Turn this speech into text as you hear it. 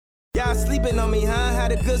Nah, sleeping on me, huh?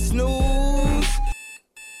 Had a good snooze.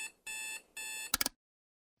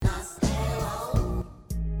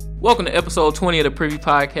 Welcome to episode 20 of the Privi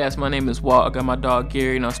podcast. My name is Walt. I got my dog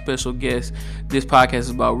Gary and our special guest. This podcast is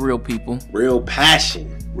about real people. Real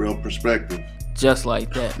passion. Real perspective. Just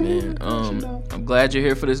like that, man. I'm glad you're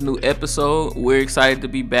here for this new episode. We're excited to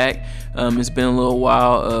be back. It's been a little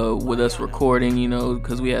while with us recording,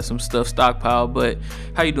 because we had some stuff stockpiled. But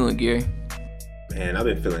how you doing, Gary? Man, I've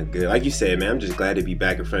been feeling good. Like you said, man, I'm just glad to be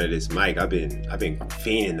back in front of this mic. I've been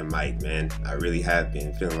fiending the mic, man. I really have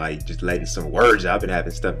been feeling like just letting some words out. I've been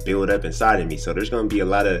having stuff build up inside of me. So there's going to be a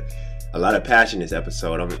lot of passion this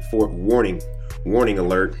episode. I'm warning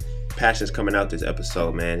alert. Passion's coming out this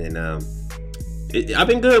episode, man. And I've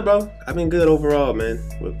been good, bro. I've been good overall, man.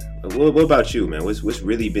 What about you, man? What's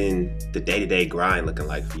really been the day-to-day grind looking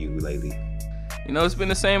like for you lately? It's been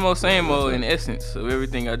the same old in essence of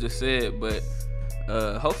everything I just said, but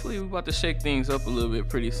hopefully we're about to shake things up a little bit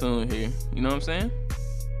pretty soon here. You know what I'm saying?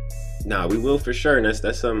 Nah, we will for sure. And that's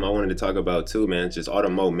something I wanted to talk about too, man. It's just all the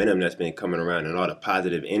momentum that's been coming around and all the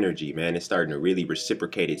positive energy, man. It's starting to really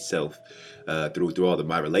reciprocate itself through all of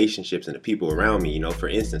my relationships and the people around me. For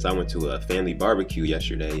instance, I went to a family barbecue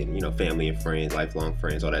yesterday and, family and friends, lifelong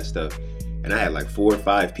friends, all that stuff. And I had like 4 or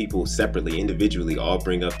 5 people separately, individually, all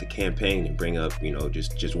bring up the campaign and bring up,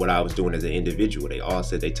 just what I was doing as an individual. They all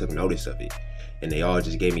said they took notice of it. And they all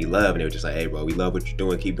just gave me love. And they were just like, hey, bro, we love what you're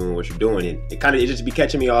doing. Keep doing what you're doing. And it just be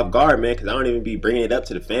catching me off guard, man, because I don't even be bringing it up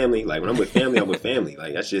to the family. Like, when I'm with family, I'm with family.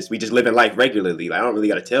 Like, we just live in life regularly. Like, I don't really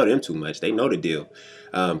got to tell them too much. They know the deal.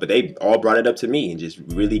 But they all brought it up to me and just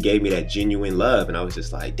really gave me that genuine love. And I was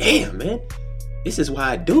just like, damn, man. This is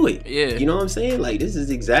why I do it. Yeah. You know what I'm saying? Like, this is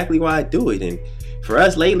exactly why I do it. And for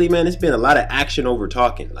us lately, man, it's been a lot of action over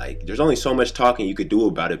talking. Like, there's only so much talking you could do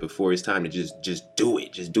about it before it's time to just do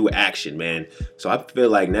it. Just do action, man. So I feel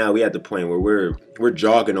like now we at the point where we're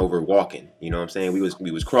jogging over walking. You know what I'm saying? We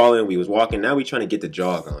was crawling, we was walking. Now we trying to get the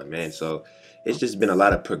jog on, man. So it's just been a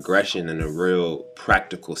lot of progression in a real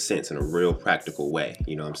practical sense, in a real practical way.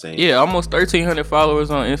 You know what I'm saying? Yeah, almost 1,300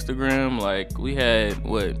 followers on Instagram. Like, we had,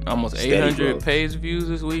 almost 800 page views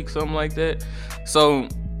this week, something like that. So,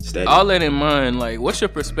 steady. All that in mind, like, what's your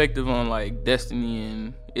perspective on, like, Destiny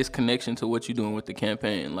and its connection to what you're doing with the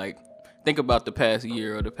campaign? Like, think about the past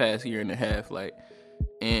year or the past year and a half, like,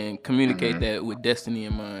 and communicate that with Destiny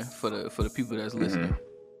in mind for the people that's listening.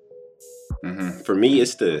 For me,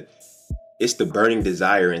 it's the burning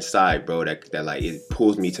desire inside, bro, that like it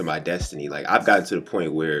pulls me to my destiny. Like, I've gotten to the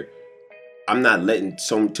point where I'm not letting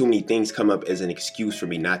too many things come up as an excuse for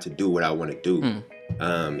me not to do what I want to do.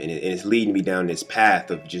 And it's leading me down this path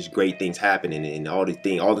of just great things happening and all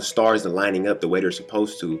the stars are lining up the way they're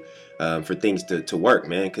supposed to for things to work,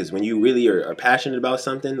 man. Because when you really are passionate about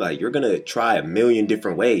something, like, you're gonna try a million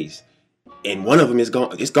different ways, and one of them it's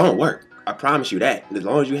gonna work. I promise you that. As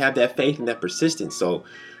long as you have that faith and that persistence. So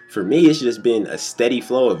for me, it's just been a steady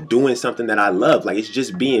flow of doing something that I love. Like, it's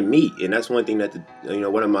just being me. And that's one thing that,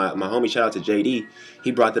 one of my homies, shout out to JD,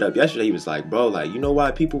 he brought that up yesterday. He was like, bro, like, you know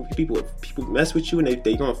why people mess with you and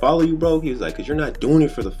they gonna follow you, bro? He was like, because you're not doing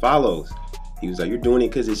it for the follows. He was like, you're doing it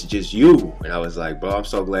because it's just you. And I was like, bro, I'm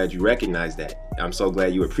so glad you recognize that. I'm so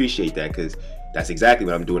glad you appreciate that, because that's exactly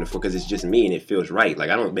what I'm doing it for, because it's just me and it feels right. Like,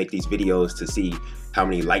 I don't make these videos to see how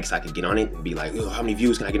many likes I can get on it and be like, oh, how many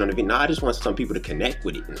views can I get on the video? No, I just want some people to connect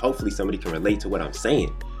with it, and hopefully somebody can relate to what I'm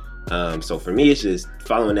saying. So for me, it's just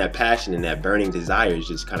following that passion and that burning desire is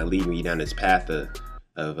just kind of leading me down this path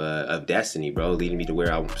of destiny, bro, leading me to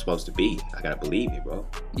where I'm supposed to be. I gotta believe it, bro.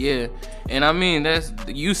 Yeah, and I mean, that's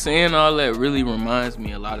you saying all that really reminds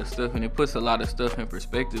me a lot of stuff, and it puts a lot of stuff in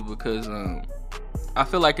perspective, because I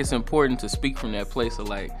feel like it's important to speak from that place of,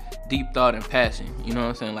 like, deep thought and passion. You know what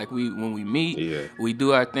I'm saying? Like, when we meet, we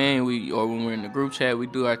do our thing. Or when we're in the group chat, we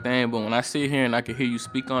do our thing. But when I sit here and I can hear you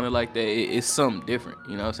speak on it like that, it's something different.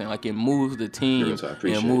 You know what I'm saying? Like, it moves the team and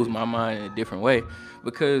it moves my mind in a different way.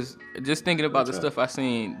 Because just thinking about the stuff I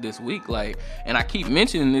seen this week, like, and I keep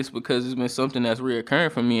mentioning this because it's been something that's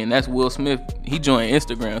reoccurring for me, and that's Will Smith. He joined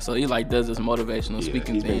Instagram, so he, like, does this motivational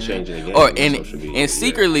speaking thing. He's been changing the game. And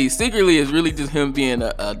secretly is really just him being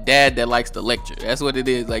a dad that likes to lecture. That's what it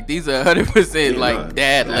is. Like, these are 100% like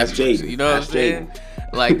dad lectures. You know what I'm saying?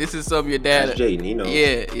 Like, this is something your dad. That's Jaden, he knows.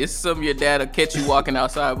 Yeah, it's something your dad will catch you walking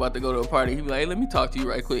outside about to go to a party. He'll be like, hey, let me talk to you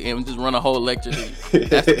right quick, and just run a whole lecture to you.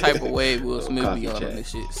 That's the type of way Will Smith be on this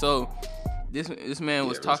shit. So this man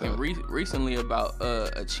was talking recently about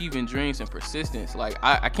achieving dreams and persistence. Like,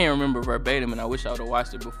 I can't remember verbatim, and I wish I would have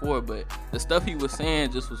watched it before, but the stuff he was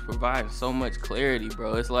saying just was providing so much clarity,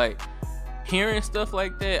 bro. It's like hearing stuff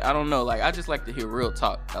like that, I don't know. Like, I just like to hear real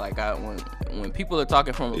talk. Like, when people are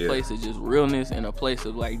talking from a place of just realness and a place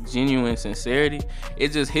of like genuine sincerity, it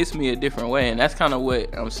just hits me a different way. And that's kind of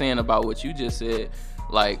what I'm saying about what you just said.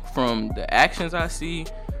 Like, from the actions I see,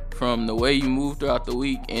 from the way you move throughout the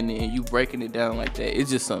week, and then you breaking it down like that,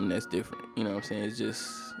 it's just something that's different. You know what I'm saying? It's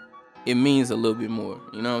just, it means a little bit more.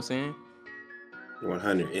 You know what I'm saying?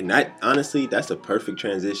 100. And that, honestly, that's a perfect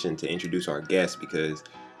transition to introduce our guest, because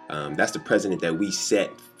that's the president that we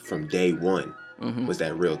set from day one, was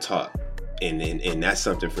that real talk. And that's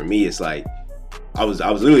something for me. It's like, I was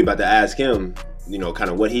literally about to ask him, you know, kind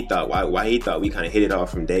of what he thought, why he thought we kind of hit it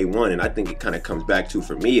off from day one. And I think it kind of comes back to,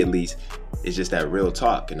 for me at least, it's just that real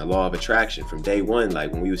talk and the law of attraction from day one.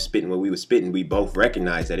 Like, when we was spitting what we was spitting, we both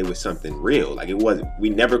recognized that it was something real. Like, it wasn't, we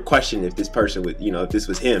never questioned if this person would, you know, if this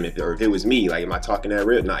was him, or if it was me. Like, am I talking that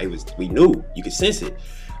real? No, it was, we knew, you could sense it.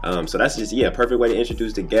 So that's just, perfect way to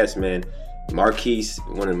introduce the guest, man. Marquise,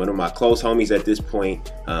 one of my close homies at this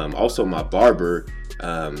point, also my barber,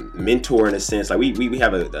 mentor in a sense. Like, we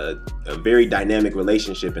have a very dynamic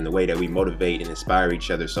relationship in the way that we motivate and inspire each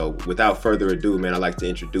other. So without further ado, man, I'd like to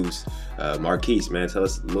introduce Marquise, man. Tell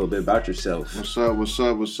us a little bit about yourself. What's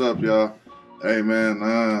up, y'all? Hey, man,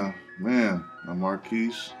 I'm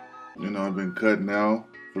Marquise. You know, I've been cutting now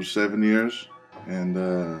for 7 years, and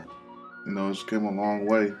you know, it's come a long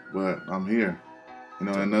way, but I'm here. You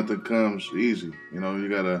know, and nothing comes easy. You know, you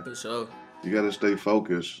gotta stay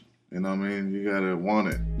focused. You know what I mean? You gotta want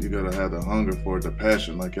it. You gotta have the hunger for it, the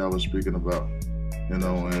passion, like y'all was speaking about. You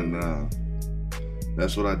know, and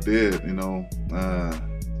that's what I did. You know,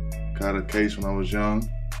 caught a case when I was young.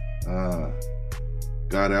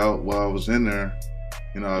 Got out while I was in there.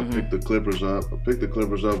 You know, I picked the Clippers up. I picked the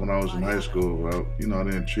Clippers up when I was in high school. You know, I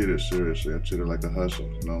didn't treat it seriously. I treated it like a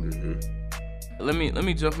hustle. You know. Let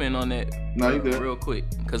me jump in on that real quick,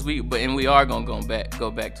 because we are gonna go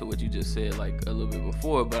back to what you just said like a little bit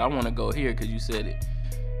before, but I want to go here because you said it.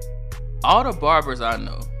 All the barbers I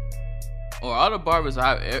know, or all the barbers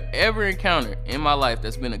I've ever encountered in my life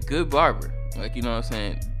that's been a good barber, like, you know what I'm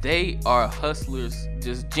saying, they are hustlers.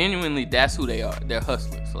 Just genuinely, that's who they are. They're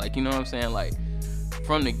hustlers. Like, you know what I'm saying? Like,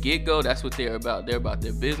 from the get-go, that's what they're about. They're about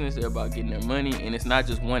their business. They're about getting their money, and it's not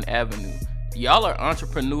just one avenue. Y'all are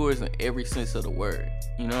entrepreneurs in every sense of the word.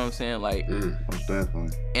 You know what I'm saying? Like, most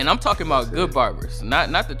definitely. And I'm talking about good barbers,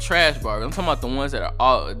 not the trash barbers. I'm talking about the ones that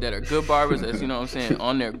are good barbers, as you know what I'm saying,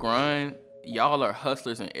 on their grind. Y'all are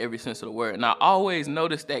hustlers in every sense of the word. And I always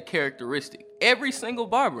noticed that characteristic. Every single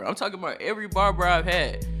barber. I'm talking about every barber I've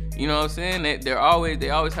had. You know what I'm saying? They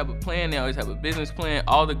always have a plan. They always have a business plan.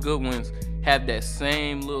 All the good ones have that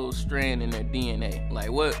same little strand in their DNA.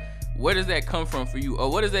 Like, where does that come from for you? Or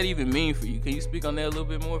what does that even mean for you? Can you speak on that a little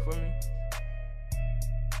bit more for me?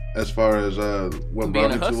 As far as what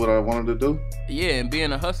brought me to what I wanted to do? Yeah, and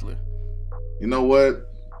being a hustler. You know what?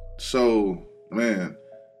 So, man,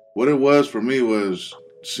 what it was for me was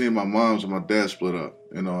seeing my moms and my dad split up.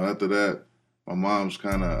 You know, after that, my mom's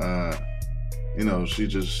kind of, you know, she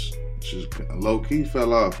just low-key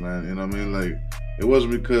fell off, man. You know what I mean? Like, it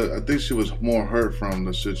wasn't because, I think she was more hurt from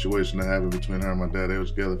the situation that happened between her and my dad. They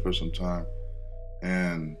was together for some time.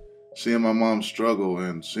 And seeing my mom struggle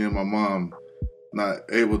and seeing my mom not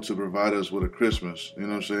able to provide us with a Christmas, you know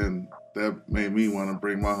what I'm saying? That made me want to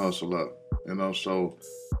bring my hustle up, you know? So,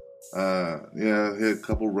 I hit a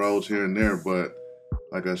couple roads here and there, but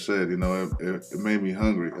like I said, you know, it made me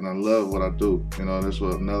hungry, and I love what I do. You know, that's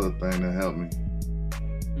another thing that helped me.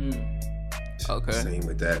 Okay. Same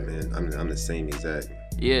with that, man. I'm the same exact.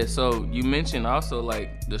 Yeah, so you mentioned also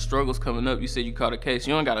like the struggles coming up. You said you caught a case.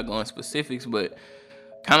 You don't gotta go in specifics, but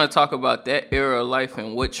kind of talk about that era of life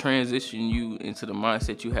and what transitioned you into the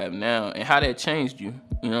mindset you have now, and how that changed you.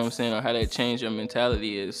 You know what I'm saying? Or how that changed your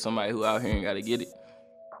mentality as somebody who out here and gotta get it.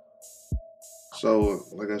 So,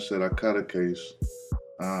 like I said, I caught a case.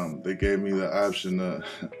 They gave me the option to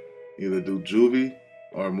either do juvie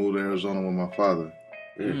or move to Arizona with my father.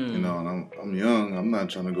 You know, and I'm young. I'm not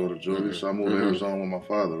trying to go to juvie, so I moved to Arizona with my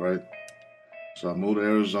father, right? So I moved to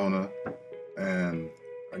Arizona, and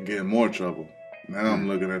I get in more trouble. Now I'm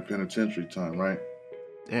looking at penitentiary time, right?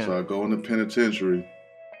 Damn. So I go in the penitentiary,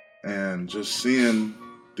 and just seeing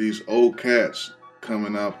these old cats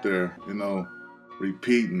coming out there, you know,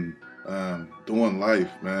 repeating, doing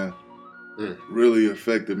life, man, really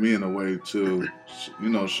affected me in a way to, you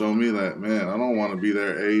know, show me that, man, I don't want to be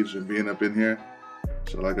their age and being up in here.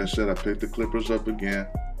 So like I said, I picked the Clippers up again,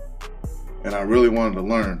 and I really wanted to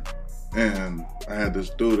learn. And I had this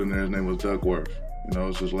dude in there, his name was Duckworth. You know,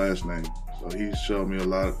 it's his last name. So he showed me a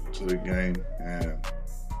lot to the game, and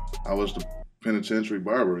I was the penitentiary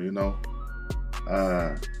barber, you know.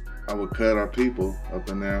 I would cut our people up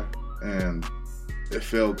in there, and it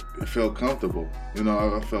felt comfortable. You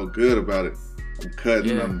know, I felt good about it. I'm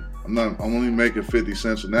cutting. Yeah. I'm only making 50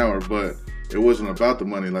 cents an hour, but it wasn't about the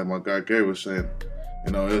money, like my guy Gary was saying.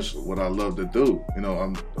 You know, it's what I love to do. You know,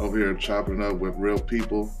 I'm over here chopping it up with real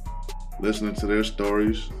people, listening to their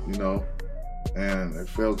stories, you know, and it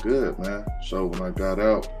felt good, man. So when I got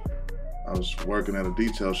out, I was working at a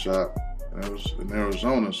detail shop, and it was in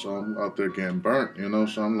Arizona, so I'm out there getting burnt, you know,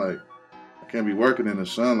 so I'm like, I can't be working in the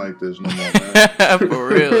sun like this no more, man. For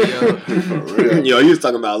real, yo. For real. Yo, you was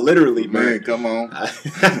talking about literally, Man, man. come on.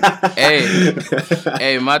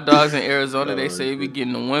 Hey, my dogs in Arizona, they say it be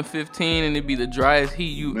getting to 115 and it be the driest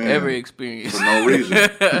heat you ever experienced. For no reason.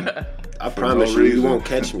 I promise you won't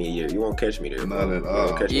catch me here. You won't catch me there, bro. Not at all. You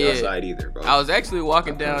won't catch me outside either, bro. I was actually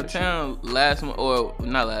walking downtown last month, or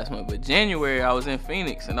not last month, but January. I was in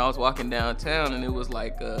Phoenix and I was walking downtown and it was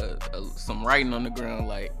like some writing on the ground,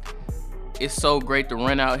 like, it's so great to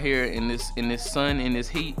run out here in this sun, in this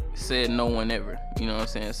heat, said no one ever. You know what I'm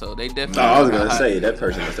saying? So they definitely. Oh, I was gonna say that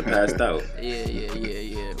person must have passed out.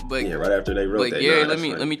 Yeah. But yeah, right after they wrote that. But Gary,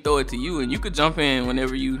 let me throw it to you, and you could jump in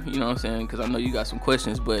whenever you know what I'm saying, because I know you got some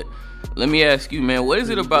questions. But let me ask you, man, what is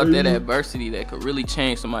it about that adversity that could really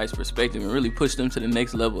change somebody's perspective and really push them to the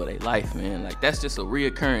next level of their life, man? Like, that's just a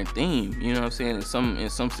reoccurring theme. You know what I'm saying? In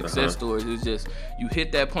some success stories, it's just you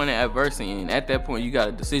hit that point of adversity, and at that point, you got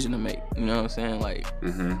a decision to make. You know what I'm saying? Like,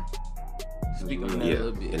 speak on that a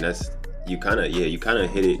little bit. And that's you kind of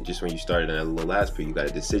hit it just when you started in that little last period. You got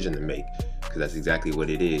a decision to make, because that's exactly what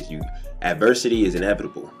it is. Adversity is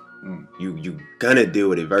inevitable. You gonna deal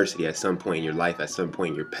with adversity at some point in your life, at some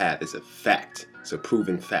point in your path. It's a fact. It's a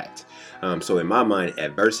proven fact. So in my mind,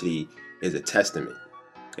 adversity is a testament.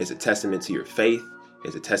 It's a testament to your faith.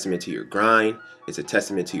 It's a testament to your grind. It's a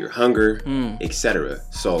testament to your hunger, etc.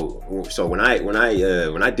 So when I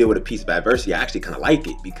deal with a piece of adversity, I actually kind of like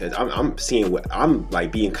it, because I'm seeing what I'm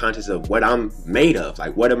like, being conscious of what I'm made of.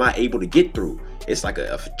 Like, what am I able to get through? It's like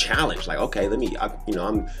a challenge. Like, okay,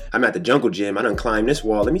 I'm at the jungle gym. I done climbed this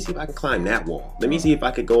wall. Let me see if I can climb that wall. Let me see if I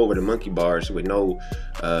could go over the monkey bars with no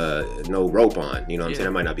rope on. You know what I'm saying?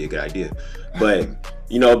 That might not be a good idea, but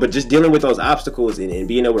but just dealing with those obstacles and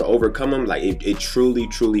being able to overcome them, like it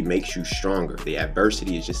truly makes you stronger. The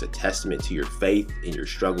adversity is just a testament to your faith and your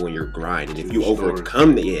struggle and your grind. And if you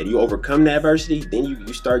overcome the adversity, then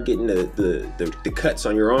you start getting the cuts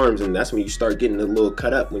on your arms, and that's when you start getting a little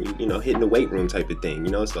cut up when you hitting the weight room type of thing.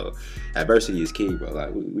 So adversity is key, bro.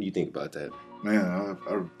 Like, what do you think about that? Man, I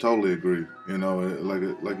totally agree.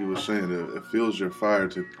 Like you were saying, it fuels your fire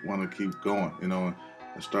to want to keep going.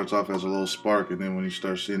 It starts off as a little spark, and then when you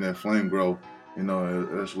start seeing that flame grow,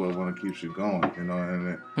 that's what keeps you going.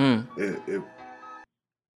 And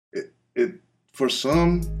it for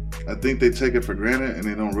some, I think they take it for granted and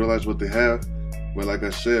they don't realize what they have. But like I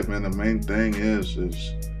said, man, the main thing is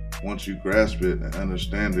once you grasp it and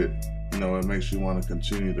understand it, it makes you want to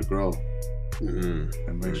continue to grow.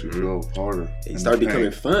 It makes you go harder. It start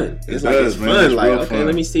becoming fun. It's fun. It's like, okay, fun.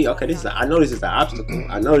 Let me see. Okay, I know this is an obstacle.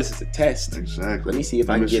 I know this is a test. Exactly. Let me see if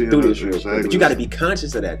I can get through this real quick. But you got to be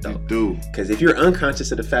conscious of that, though. You do. Because if you're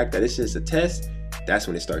unconscious of the fact that it's just a test, that's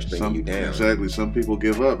when it starts bringing you down. Exactly. Some people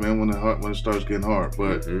give up, man, when it starts getting hard.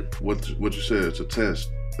 But what you said, it's a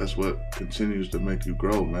test. That's what continues to make you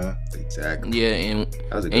grow, man. Exactly. Yeah, and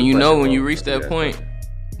when you reach that point,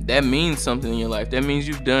 that means something in your life. That means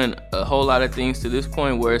you've done a whole lot of things to this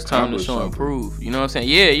point where it's time to show and prove. You know what I'm saying?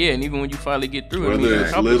 Yeah. And even when you finally get through it, whether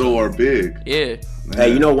it's little or big. Yeah. Man.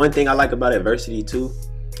 Hey, one thing I like about adversity too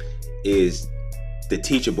is the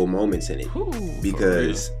teachable moments in it.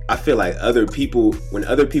 Because I feel like when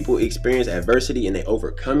other people experience adversity and they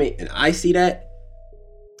overcome it, and I see that,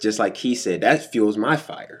 just like he said, that fuels my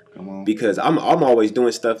fire. Come on. Because I'm always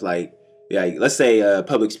doing stuff like, let's say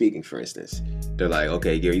public speaking, for instance. They're like,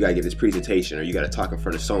 okay, Gary, you gotta give this presentation, or you gotta talk in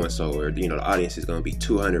front of so-and-so, or the audience is gonna be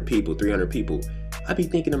 200 people, 300 people. I be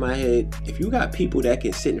thinking in my head, if you got people that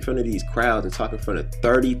can sit in front of these crowds and talk in front of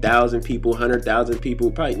 30,000 people, 100,000 people,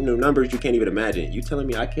 probably numbers you can't even imagine. You telling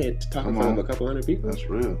me I can't talk in front of a couple hundred people? That's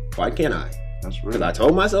real. Why can't I? That's real. Because I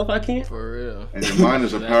told myself I can't? For real. And your mind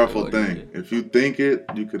is a powerful thing. If you think it,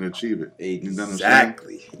 you can achieve it.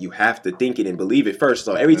 Exactly. You have to think it and believe it first.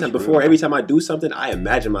 So every time I do something, I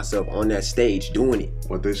imagine myself on that stage doing it.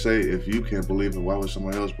 What they say, if you can't believe it, why would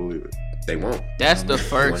somebody else believe it? They won't. That's the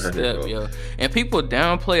first step, yo. And people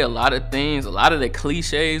downplay a lot of things, a lot of the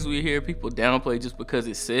cliches we hear, people downplay just because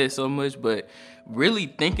it says so much, but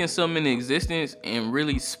really thinking something into existence and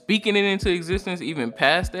really speaking it into existence, even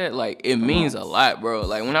past that, like, it means a lot, bro.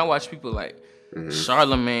 Like, when I watch people, like,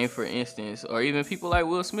 Charlemagne, for instance, or even people like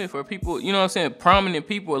Will Smith, or people, you know what I'm saying, prominent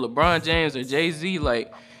people, or LeBron James or Jay-Z,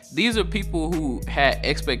 like, these are people who had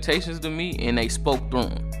expectations to me and they spoke through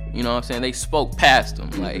them. You know what I'm saying? They spoke past them.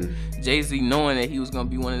 Like Jay-Z, knowing that he was gonna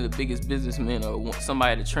be one of the biggest businessmen or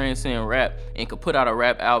somebody to transcend rap and could put out a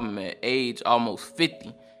rap album at age almost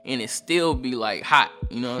 50 and it still be like hot.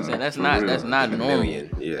 You know what I'm saying? That's not normal.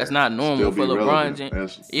 Yeah. That's not normal Still for be LeBron relevant.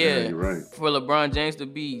 James. You're right. For LeBron James to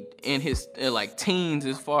be in his like teens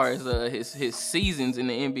as far as his seasons in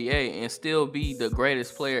the NBA and still be the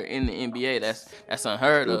greatest player in the NBA. That's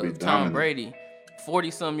unheard Still of. be Tom dominant. Brady,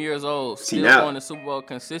 40-some years old, still now- going to Super Bowl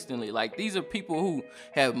consistently. Like, these are people who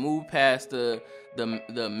have moved past the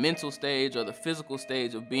mental stage or the physical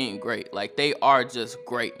stage of being great. Like, they are just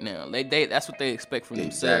great now. They that's what they expect from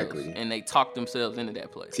themselves, Exactly. and they talk themselves into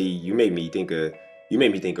that place. See, you made me think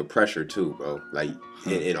of pressure too, bro. Like,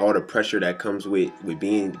 and all the pressure that comes with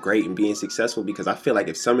being great and being successful. Because I feel like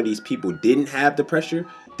if some of these people didn't have the pressure,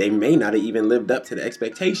 they may not have even lived up to the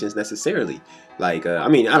expectations necessarily. Like, I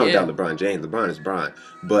mean, I don't doubt LeBron James. LeBron is Bron,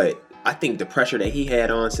 but I think the pressure that he had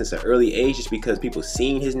on since an early age is because people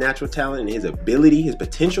seen his natural talent and his ability, his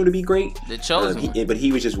potential to be great. They chose him. But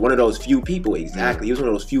he was just one of those few people. Exactly. He was one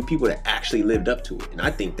of those few people that actually lived up to it. And I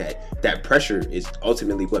think that pressure is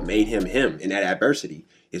ultimately what made him. And that adversity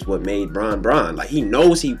is what made Bron. Like, he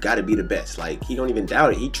knows he got to be the best. Like, he don't even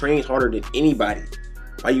doubt it. He trains harder than anybody.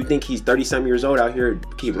 Why you think he's 30-some years old out here,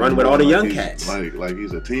 keep run with all the young cats? Like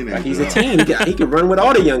he's a teenager. Like he's a teen. He can run with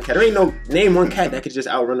all the young cats. There ain't no name one cat that could just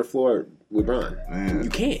outrun the floor with Bron. Man.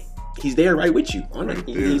 You can't. He's there right with you.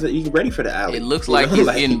 He's ready for the alley. It looks like he's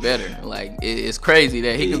getting better. Like, it's crazy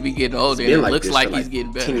that he could be getting older. And it looks like he's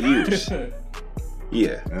getting better. 10 years.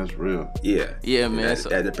 Yeah. That's real. Yeah. Yeah, man.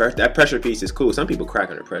 That pressure piece is cool. Some people crack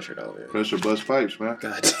under pressure, though. Man. Pressure bust pipes, man.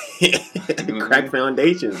 God damn. Crack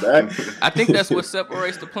foundations, dog. I think that's what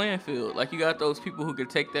separates the playing field. Like, you got those people who can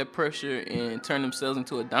take that pressure and turn themselves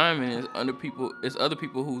into a diamond. It's other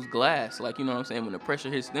people who's glass. Like, you know what I'm saying? When the pressure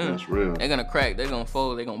hits them, That's real. they're gonna crack, they're gonna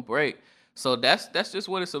fold, they're gonna break. So that's just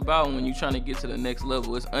what it's about when you're trying to get to the next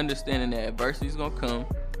level. It's understanding that adversity's gonna come.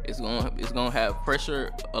 It's gonna have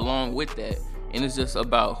pressure along with that. And it's just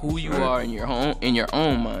about who you are in your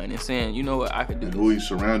own mind and saying, you know what, I can do And this. who you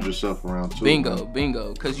surround yourself around too. Bingo.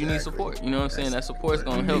 Man. Because you need support. You know what I'm saying? That support's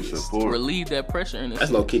going to help relieve that pressure. In That's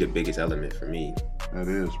low-key the biggest element for me. That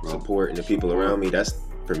is, bro. Support and the people around me. That's,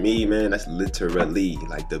 for me, man, that's literally,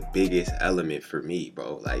 like, the biggest element for me,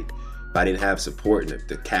 bro. Like, if I didn't have support and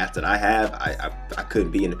the cast that I have, I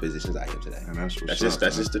couldn't be in the positions I am today. And that's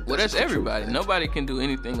that's everybody. Truth, nobody can do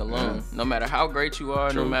anything alone. No matter how great you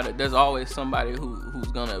are, no matter, there's always somebody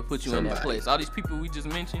who's gonna put you in that place. All these people we just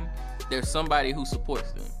mentioned, there's somebody who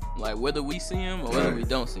supports them. Like, whether we see him or whether we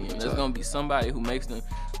don't see him, there's gonna be somebody who makes them.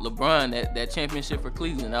 LeBron, that championship for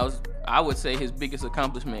Cleveland, that was, I would say, his biggest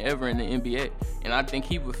accomplishment ever in the NBA, and I think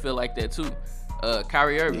he would feel like that too.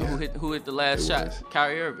 Kyrie Irving, who hit the last shot.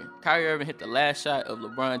 Kyrie Irving hit the last shot of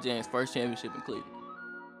LeBron James' first championship in Cleveland.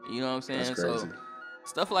 You know what I'm saying? That's crazy. So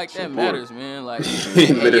stuff like that Support. matters, man. Like,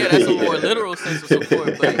 yeah, that's a more literal sense of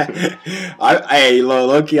support. But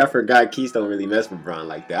low key, I forgot Quise don't really mess with Bron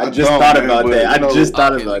like that. I just thought about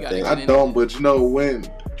that. I don't, but you know when.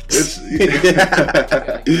 It's,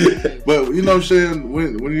 but you know what I'm saying,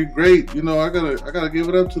 when you're great, you know, I gotta give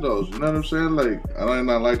it up to those. You know what I'm saying? Like, I might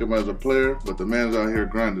not like him as a player, but the man's out here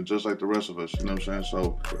grinding just like the rest of us. You know what I'm saying?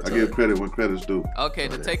 So I give credit when credit's due. Okay,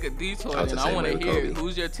 to take a detour, and I want to hear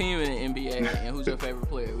who's your team in the NBA and who's your favorite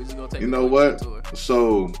player. We're just gonna take. You know what? Detour.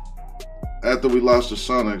 So after we lost the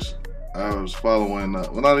Sonics, I was following.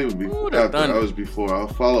 Well, not even before. After I was before.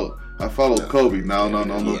 I followed Kobe. No,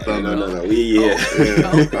 Thunder. No.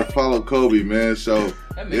 I followed Kobe, man. So,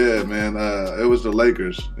 yeah, man, it was the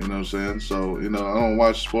Lakers, you know what I'm saying? So, you know, I don't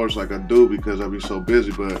watch sports like I do because I be so busy,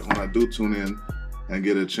 but when I do tune in and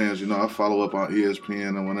get a chance, you know, I follow up on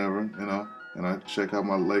ESPN and whatever, you know, and I check how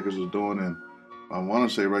my Lakers is doing, and I want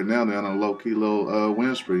to say right now they're on a low-key little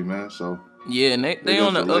win spree, man, so. Yeah, and they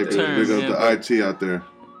on the upturn, big up the IT out there.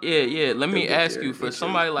 Yeah. Let me ask you, for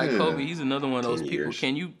somebody like Kobe, he's another one of those people.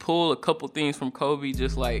 Can you pull a couple things from Kobe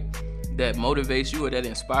just like that motivates you or that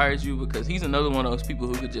inspires you? Because he's another one of those people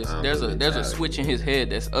who could just there's a switch in his head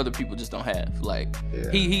that other people just don't have. Like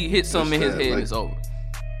he hits something in his head and it's over.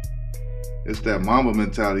 It's that Mamba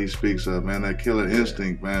mentality he speaks of, man. That killer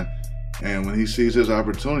instinct, man. And when he sees his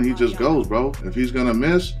opportunity, he just goes, bro. If he's gonna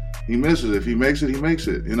miss, he misses. If he makes it, he makes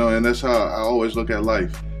it. You know, and that's how I always look at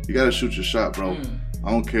life. You gotta shoot your shot, bro. I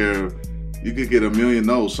don't care. You could get a million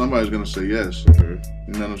no's. Somebody's gonna say yes. You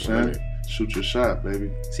know what I'm saying? shoot your shot,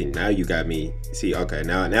 baby. See, now you got me. See, okay,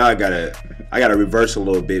 now I gotta reverse a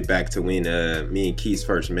little bit back to when me and Quise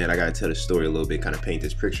first met. I gotta tell the story a little bit, kind of paint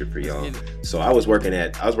this picture for y'all. So I was working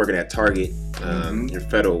at Target in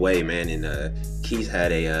Federal Way, man, and Quise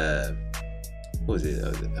had a what was it?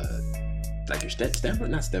 Like your stepbrother,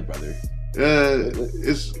 not stepbrother.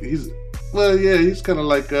 He's kind of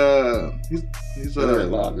like he's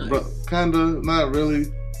kind of not really.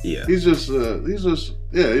 Yeah. He's just he's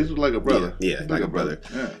like a brother. Yeah, like a brother.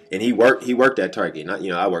 Yeah. And he worked at Target. Not,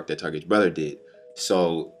 I worked at Target. His brother did.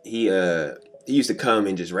 So he used to come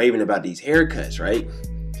and just raving about these haircuts, right?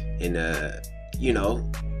 And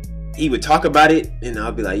he would talk about it, and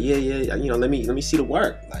I'll be like, yeah, let me see the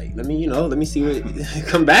work. Like, let me see what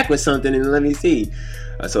come back with something and let me see.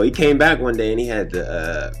 So he came back one day and he had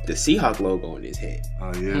the Seahawk logo on his head.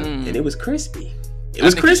 Oh yeah. And it was crispy. It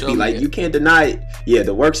was crispy. Like, you can't deny it. Yeah,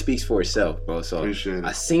 the work speaks for itself, bro. So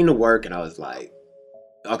I seen the work and I was like,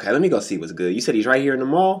 okay, let me go see what's good. You said he's right here in the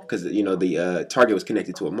mall? Because, the Target was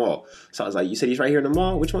connected to a mall. So I was like, you said he's right here in the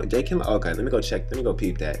mall? Which one? J. Kim? Okay, let me go check. Let me go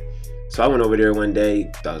peep that. So I went over there one day.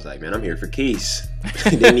 I was like, man, I'm here for Quise.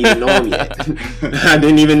 Didn't even know him yet. I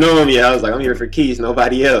didn't even know him yet. I was like, I'm here for Quise,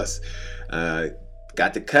 nobody else.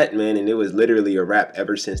 Got the cut, man, and it was literally a wrap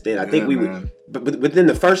ever since then. I think but within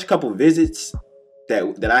the first couple visits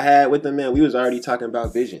that I had with him, man, we was already talking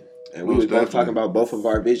about vision. And we was both talking about both of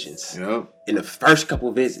our visions in the first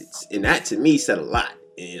couple visits. And that, to me, said a lot.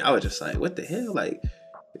 And I was just like, what the hell? Like,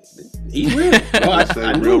 he's real.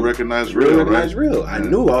 I knew. Recognize real. Real. I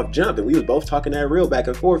knew off jump. And we was both talking that real back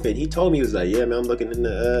and forth. And he told me, he was like, yeah, man, I'm looking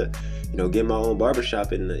into, get my own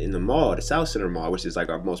barbershop in the mall, the South Center Mall, which is like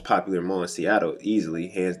our most popular mall in Seattle, easily,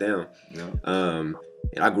 hands down. Yeah. And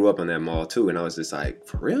I grew up on that mall, too. And I was just like,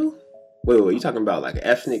 for real? Wait, you talking about like an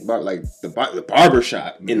ethnic bar, like the barber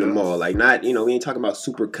shop in the mall, like not, we ain't talking about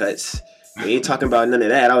super cuts, we ain't talking about none of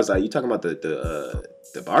that. I was like, you talking about the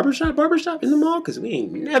barber shop in the mall? Because we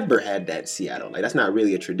ain't never had that in Seattle. Like, that's not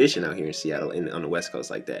really a tradition out here in Seattle on the West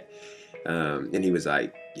Coast like that. And he was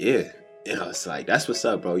like, yeah. And I was like, that's what's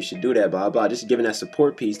up, bro. You should do that, blah, blah. Just giving that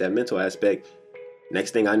support piece, that mental aspect.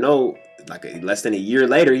 Next thing I know, like less than a year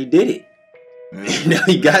later, he did it. Now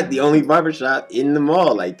he got the only barbershop in the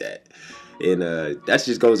mall like that. And that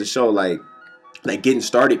just goes to show like getting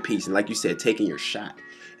started piece, and like you said, taking your shot.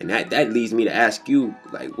 And that leads me to ask you,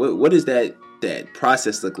 like, what does that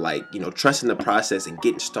process look like? Trusting the process and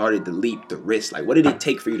getting started, the leap, the risk. Like, what did it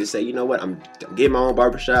take for you to say, you know what, I'm getting my own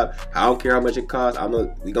barbershop. I don't care how much it costs.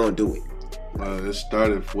 We gonna do it. It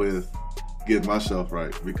started with getting myself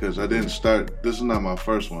right, because I didn't start. This is not my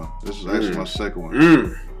first one. This is actually my second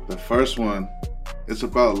one. The first one, it's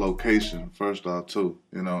about location, first off, too,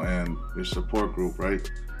 and your support group, right?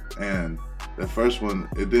 And the first one,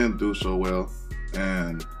 it didn't do so well,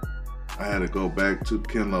 and I had to go back to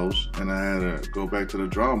Kenlo's, and I had to go back to the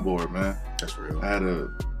drawing board, man. That's real. I had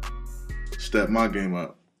to step my game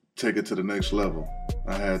up, take it to the next level.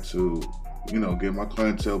 I had to, get my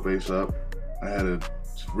clientele base up. I had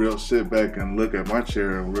to sit back and look at my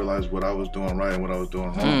chair and realize what I was doing right and what I was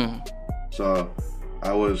doing wrong. So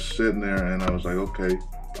I was sitting there and I was like, okay,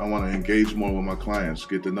 I want to engage more with my clients,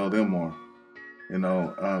 get to know them more.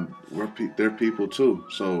 They're people too.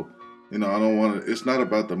 So, I don't want to, it's not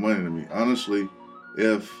about the money to me. Honestly,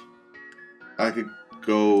 if I could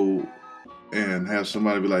go and have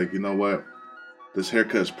somebody be like, you know what, this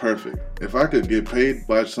haircut's perfect. If I could get paid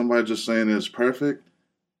by somebody just saying it's perfect,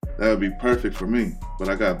 that would be perfect for me. But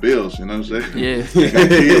I got bills, you know what I'm saying? Yeah. I got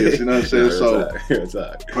kids, you know what I'm saying? So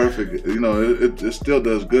it's perfect. It still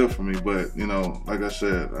does good for me. But, like I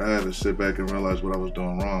said, I had to sit back and realize what I was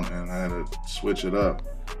doing wrong, and I had to switch it up.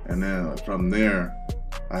 And then from there,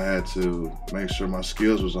 I had to make sure my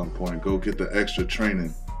skills was on point. Go get the extra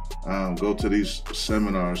training. Go to these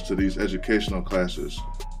seminars, to these educational classes.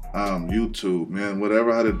 YouTube, man,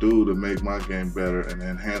 whatever I had to do to make my game better and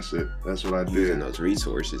enhance it, that's what I did. Using those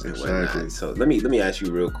resources and whatnot. So let me ask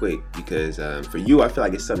you real quick, because for you, I feel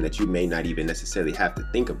like it's something that you may not even necessarily have to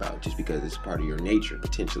think about, just because it's part of your nature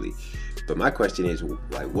potentially. But my question is,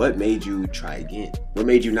 like, what made you try again? What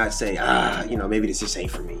made you not say, maybe this just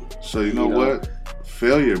ain't for me? So you know what?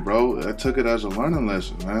 Failure, bro. I took it as a learning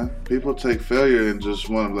lesson, man. People take failure and just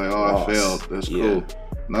want to be like, I failed. That's cool.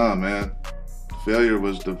 Nah, man. Failure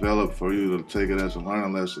was developed for you to take it as a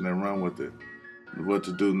learning lesson and run with it. What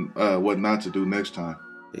to do, what not to do next time,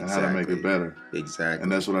 and how to make it better. Exactly.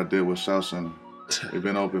 And that's what I did with South Center. We've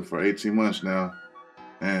been open for 18 months now,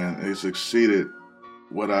 and it's exceeded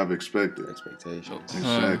what I've expected. Expectations.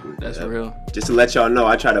 Exactly. That's real. Just to let y'all know,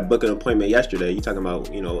 I tried to book an appointment yesterday. You talking about,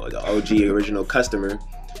 the OG original customer.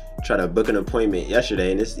 try to book an appointment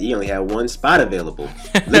yesterday, and he only had one spot available,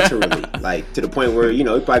 literally, like to the point where he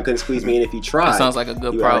probably couldn't squeeze me in if he tried. That sounds like a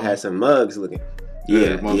good he problem. Had some mugs looking.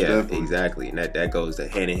 Yeah, definitely. exactly, and that goes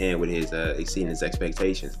hand in hand with his exceeding his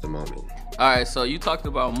expectations at the moment. All right, so you talked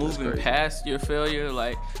about moving past your failure.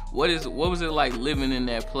 Like, what was it like living in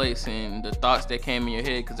that place and the thoughts that came in your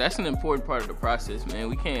head? Because that's an important part of the process, man.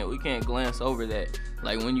 We can't glance over that.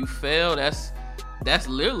 Like, when you fail, that's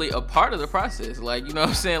literally a part of the process. Like, you know what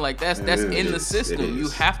I'm saying? Like, that's in the system. You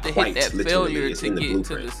have to hit that failure to get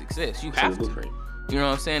to the success. You have to. You know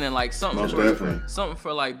what I'm saying? And like something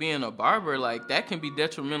for like being a barber, like that can be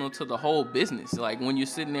detrimental to the whole business. Like when you're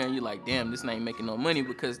sitting there and you're like, damn, this ain't making no money,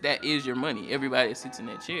 because that is your money. Everybody that sits in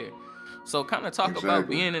that chair. So kind of talk about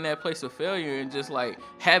being in that place of failure and just like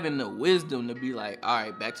having the wisdom to be like, all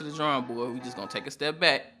right, back to the drawing board. We just gonna take a step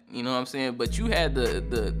back. You know what I'm saying? But you had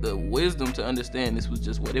the wisdom to understand this was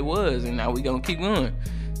just what it was, and now we gonna keep going.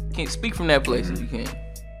 Can't speak from that place if you can.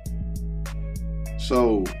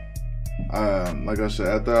 So, like I said,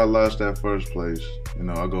 after I lost that first place,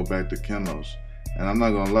 I go back to Kenlo's, and I'm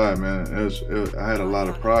not gonna lie, man. I had a lot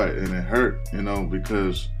of pride, and it hurt,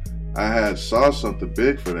 because I had saw something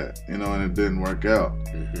big for that, and it didn't work out.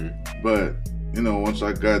 But once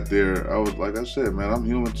I got there, I was like I said, man, I'm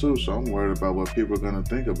human too, so I'm worried about what people are gonna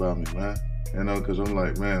think about me, man. Because I'm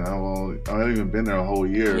like, man, I haven't even been there a whole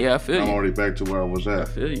year. Yeah, I feel you. I'm already back to where I was at. I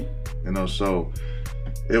feel you. So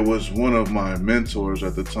it was one of my mentors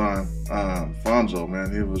at the time, Fonzo,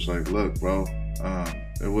 man. He was like, look, bro,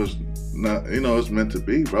 it was not, it's meant to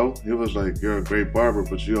be, bro. He was like, you're a great barber,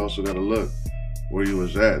 but you also got to look where you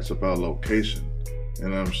was at. It's about location. You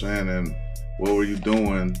know what I'm saying? And what were you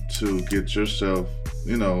doing to get yourself,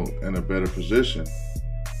 in a better position?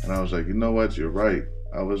 And I was like, you know what? You're right.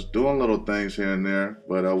 I was doing little things here and there,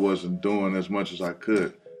 but I wasn't doing as much as I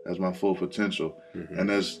could, as my full potential. And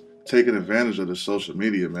that's taking advantage of the social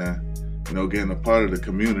media, man. Getting a part of the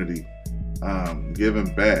community,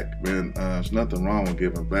 giving back, man. There's nothing wrong with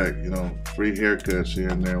giving back. Free haircuts here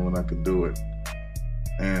and there when I could do it.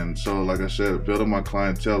 And so, like I said, building my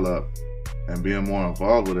clientele up and being more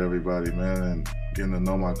involved with everybody, man, and getting to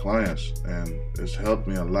know my clients. And it's helped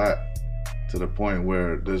me a lot to the point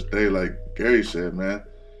where this day, like Gary said, man,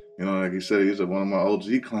 like he said, he's one of my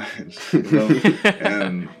OG clients,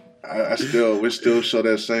 and we still show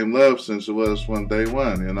that same love since it was from day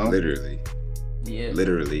one, Literally. Yeah.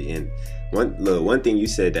 Literally. And one thing you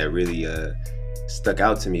said that really stuck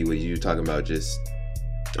out to me was you talking about just,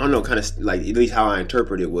 I don't know, kind of like, at least how I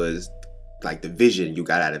interpreted it was like the vision you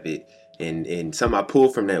got out of it. And something I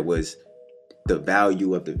pulled from that was the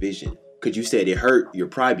value of the vision. Because you said it hurt your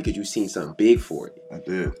pride because you seen something big for it. I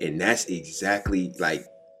did. And that's exactly like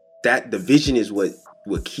that. The vision is what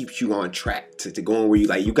keeps you on track to going where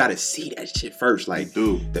you got to see that shit first. Like,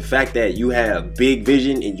 dude, the fact that you had a big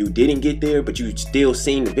vision and you didn't get there, but you still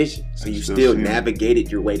seen the vision. So you still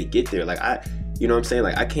navigated your way to get there. Like, you know what I'm saying?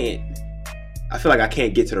 Like, I feel like I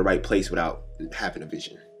can't get to the right place without having a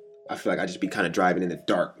vision. I feel like I just be kind of driving in the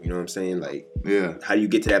dark. You know what I'm saying? Like, yeah. How do you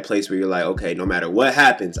get to that place where you're like, okay, no matter what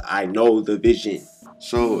happens, I know the vision.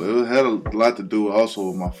 So it had a lot to do also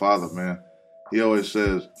with my father, man. He always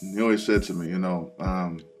said to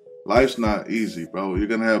me, life's not easy, bro. You're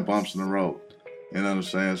gonna have bumps in the road. You know what I'm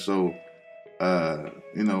saying? So,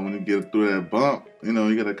 when you get through that bump,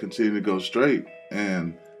 you gotta continue to go straight.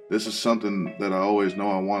 And this is something that I always know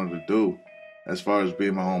I wanted to do, as far as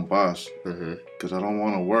being my own boss. Because I don't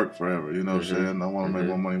want to work forever. You know what I'm saying? I want to make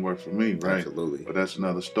my money work for me, right? Absolutely. But that's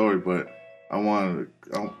another story. But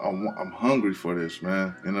I'm hungry for this,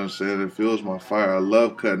 man. You know what I'm saying? It fuels my fire. I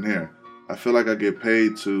love cutting hair. I feel like I get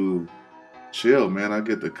paid to chill, man. I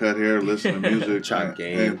get to cut hair, listen to music, Chop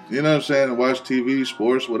game. And you know what I'm saying? And watch TV,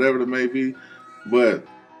 sports, whatever it may be. But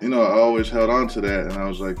I always held on to that, and I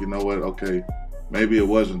was like, you know what? Okay, maybe it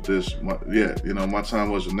wasn't this yet. My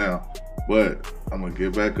time wasn't now. But I'm gonna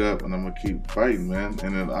get back up and I'm gonna keep fighting, man.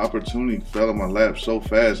 And then the opportunity fell in my lap so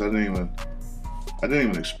fast. I didn't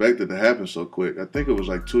even expect it to happen so quick. I think it was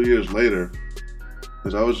like 2 years later,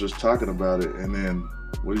 because I was just talking about it, and then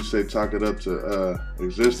what do you say? Talk it up to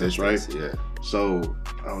existence, right? Yeah. So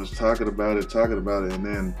I was talking about it, and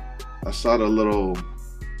then I saw the little,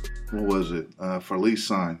 what was it? For lease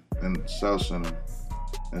sign in South Center,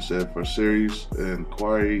 and said for series and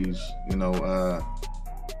inquiries,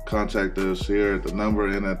 contact us here at the number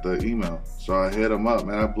and at the email. So I hit them up,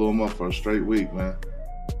 man. I blew them up for a straight week, man.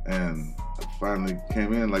 And I finally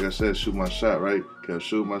came in, like I said, shoot my shot, right? Kept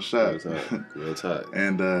shooting my shot. Real tight.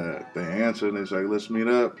 And they answered, and they was like, let's meet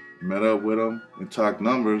up. Met up with them and talked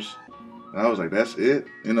numbers. And I was like, that's it?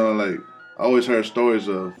 Like, I always heard stories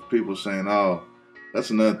of people saying, oh, that's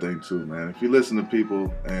another thing too, man. If you listen to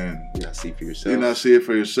people and you not see for yourself, you not see it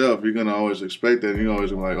for yourself, you're gonna always expect that. You're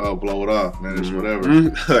always gonna be like, oh, blow it off, man. It's whatever. Oh my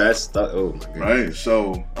goodness. Right.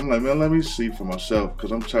 So I'm like, man, let me see for myself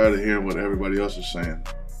because I'm tired of hearing what everybody else is saying.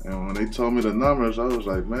 And when they told me the numbers, I was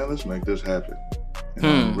like, man, let's make this happen.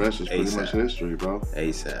 And the rest is pretty much history, bro.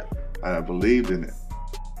 ASAP. I believed in it.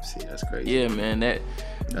 See, that's crazy. Yeah, man.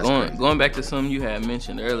 Going back to something you had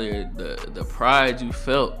mentioned earlier, the pride you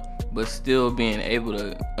felt, but still being able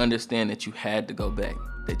to understand that you had to go back,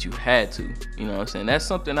 that you had to. You know what I'm saying? That's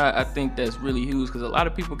something I think that's really huge because a lot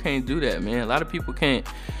of people can't do that, man. A lot of people can't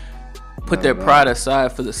put their pride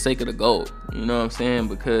aside for the sake of the goal. You know what I'm saying?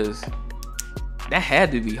 Because that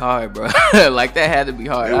had to be hard, bro. Like, that had to be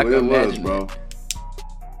hard. It was, bro.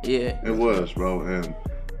 Yeah. It was, bro. And,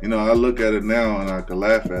 you know, I look at it now and I can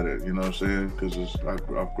laugh at it, you know what I'm saying? Because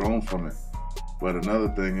I've grown from it. But another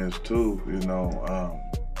thing is, too, you know,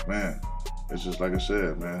 man, it's just like I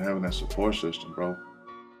said, man, having that support system, bro.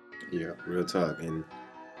 Yeah, real talk. And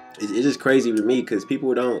it's just crazy to me because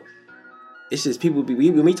people don't, it's just people,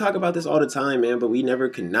 when we talk about this all the time, man, but we never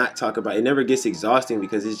cannot talk about it. It never gets exhausting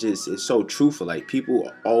because it's so truthful. Like,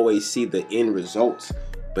 people always see the end results,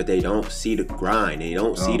 but they don't see the grind. They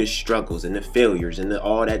don't see the struggles and the failures and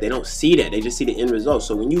all that. They don't see that. They just see the end result.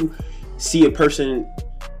 So when you see a person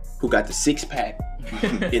who got the six-pack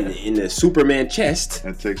in the Superman chest,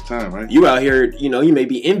 it takes time, right? You out here, you know, you may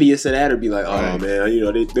be envious of that or be like, oh man, you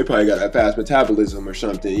know, they probably got a fast metabolism or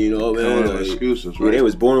something, you know, man. Like, excuses, right? Yeah, they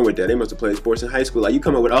was born with that. They must have played sports in high school. Like, you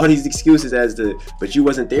come up with all these excuses but you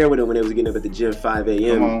wasn't there with them when they was getting up at the gym 5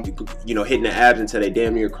 a.m. You know, hitting the abs until they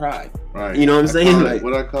damn near cried. Right. You know what I'm saying?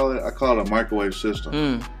 I call it a microwave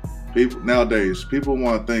system. People nowadays, people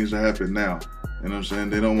want things to happen now. You know what I'm saying?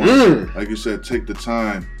 They don't want, like you said, take the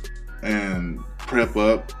time and prep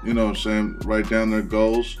up, you know what I'm saying, write down their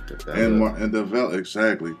goals and develop.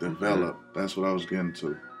 Exactly, develop. That's what I was getting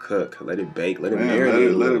to. Cook, let it bake, let it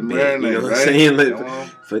marinate. Let it marinate, you know what right? I'm saying?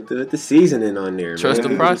 Put the seasoning on there. Trust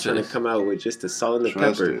the process. Trying to come out with just the salt and the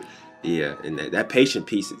pepper. It. Yeah, and that patience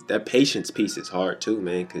piece is hard too,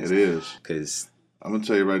 man. It is. Because I'm gonna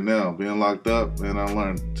tell you right now, being locked up, man, I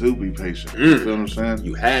learned to be patient. You feel what I'm saying?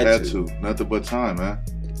 You had to. Nothing but time, man.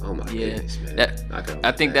 Oh my goodness, man.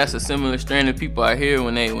 I think that's a similar strand of people I hear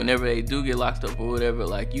whenever they do get locked up or whatever.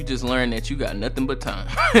 Like, you just learn that you got nothing but time.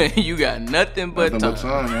 You got nothing but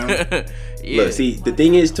time, man. Yeah. Look, see, the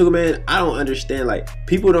thing is too, man, I don't understand. Like,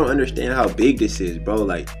 people don't understand how big this is, bro.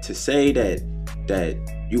 Like, to say that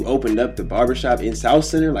you opened up the barbershop in South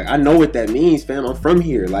Center, like, I know what that means, fam. I'm from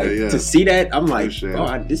here. Like, to see that, I'm like,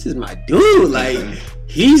 bro, this is my dude. Like,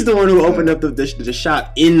 he's the one who opened up the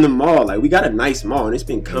shop in the mall. Like, we got a nice mall, and it's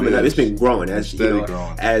been coming up. It's been growing. As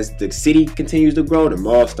the city continues to grow, the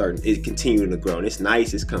mall is continuing to grow, and it's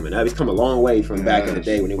nice. It's coming up. It's come a long way from back in the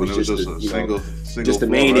day when it was just the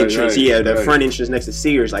main entrance. The front entrance next to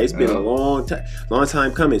Sears. Like, it's been a long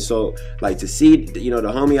time coming. So, like, to see the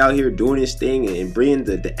homie out here doing his thing and bringing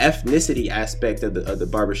the ethnicity aspect of the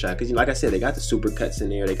barbershop, because like I said, they got the super cuts in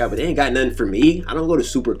there. But they ain't got nothing for me. I don't go to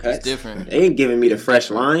super cuts. It's different. They ain't giving me the fresh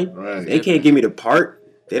line. Right. They can't give me the part.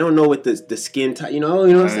 They don't know what the skin type, you know what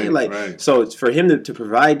I'm saying? Like, so it's for him to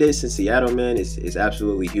provide this in Seattle, man, is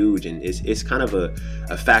absolutely huge, and it's kind of a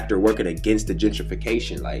factor working against the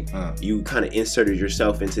gentrification. Like, you kind of inserted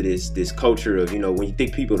yourself into this culture of, when you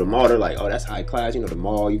think people at the mall, they're like, oh, that's high class, the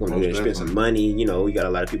mall, you're going to go there and spend some money, we got a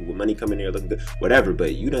lot of people with money coming there looking good, whatever,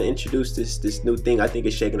 but you done introduced this new thing. I think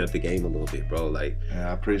it's shaking up the game a little bit, bro. Like,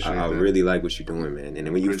 yeah, I appreciate I that. really like what you're doing, man. And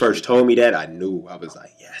then when you first told me that, I knew. I was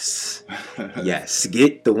like, yes, yes,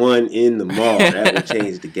 get the one in the mall. That would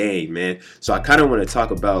change the game, man. So I kind of want to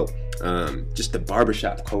talk about just the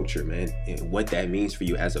barbershop culture, man, and what that means for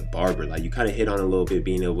you as a barber. Like, you kind of hit on a little bit,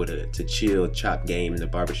 being able to chill, chop game in the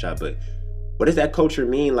barbershop, but what does that culture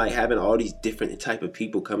mean, like having all these different type of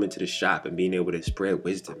people come into the shop and being able to spread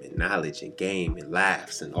wisdom and knowledge and game and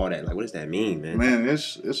laughs and all that? Like, what does that mean, man? Man,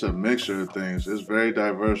 it's a mixture of things. It's very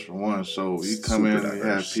diverse for one. So you come in and you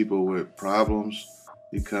have people with problems.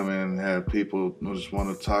 You come in and have people who just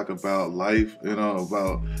want to talk about life,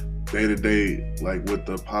 about day-to-day, like with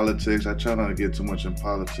the politics. I try not to get too much in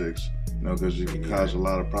politics, because you can cause a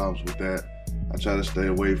lot of problems with that. I try to stay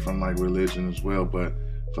away from, like, religion as well. But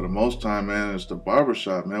for the most time, man, it's the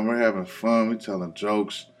barbershop, man. We're having fun. We're telling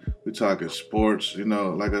jokes. We're talking sports.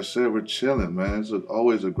 Like I said, we're chilling, man. It's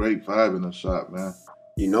always a great vibe in the shop, man.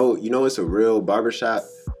 It's a real barbershop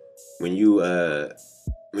when you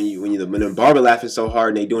when the barber laughing so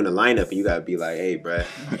hard and they doing the lineup, and you gotta be like, hey, bruh,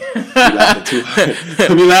 you laughing too hard.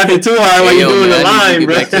 You laughing too hard while you doing the line,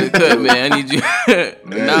 bruh. Back to the cut, man. I need you.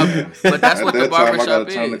 But that's what the barbershop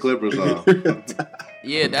is. Turn the clippers off.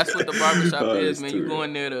 Yeah, that's what the barbershop is, man. You go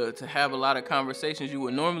in there to have a lot of conversations you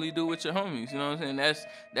would normally do with your homies. You know what I'm saying?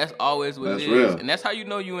 That's always what it is. Real. And that's how you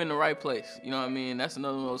know you in the right place. You know what I mean? That's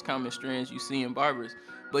another one of those common strands you see in barbers.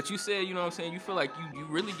 But you said, you know what I'm saying, you feel like you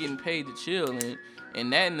really getting paid to chill,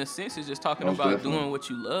 and that in a sense is just talking about doing what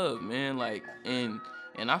you love, man. Like, and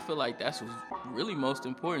I feel like that's what's really most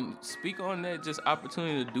important. Speak on that, just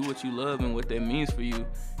opportunity to do what you love and what that means for you.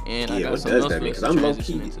 And I got something else for us to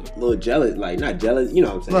transition into. A little jealous, like not jealous, you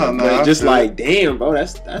know what I'm saying? No, just like, damn, bro,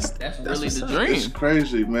 that's really the dream. It's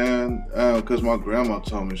crazy, man. Because my grandma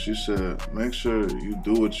told me, she said, make sure you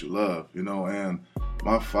do what you love, you know. And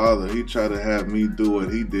my father, he tried to have me do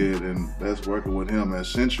what he did, and that's working with him at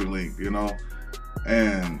CenturyLink, you know.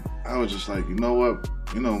 And I was just like, you know what?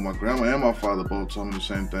 You know, my grandma and my father both told me the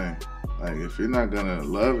same thing. Like, if you're not gonna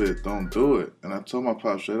love it, don't do it. And I told my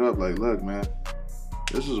pop straight up, like, look, man,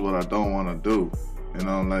 this is what I don't want to do. You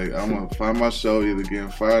know, like, I'm gonna find myself either getting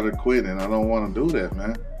fired or quitting, and I don't want to do that,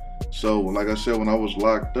 man. So, like I said, when I was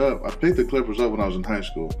locked up, I picked the clippers up when I was in high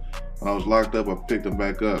school. When I was locked up, I picked them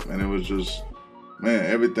back up, and it was just, man,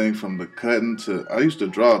 everything from the cutting to, I used to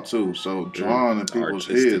draw too, so drawing in people's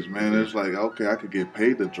heads, man, it's like, okay, I could get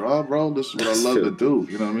paid to draw, bro. This is what I love to do,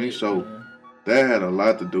 you know what I mean? So that had a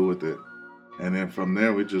lot to do with it. And then from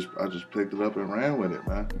there, I just picked it up and ran with it,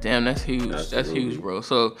 man. Damn, that's huge. That's huge, bro.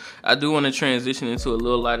 So I do want to transition into a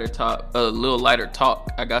little lighter talk.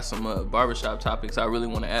 I got some barbershop topics I really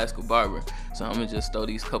want to ask a barber. So I'm gonna just throw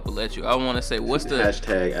these couple at you. I want to say, what's the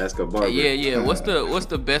hashtag ask a barber? Yeah. What's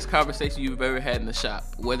the best conversation you've ever had in the shop?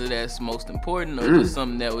 Whether that's most important or just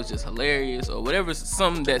something that was just hilarious or whatever,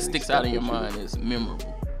 something that sticks out in your mind is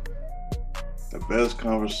memorable. The best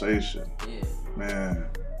conversation. Yeah. Man.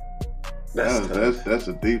 That's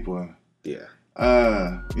a deep one. Yeah.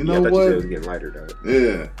 You know what? You said it was getting lighter though.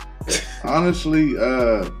 Yeah. Honestly,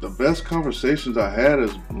 the best conversations I had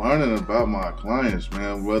is learning about my clients,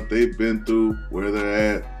 man, what they've been through, where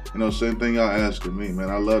they're at. You know, same thing y'all asking me, man.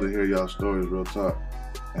 I love to hear y'all stories, real talk.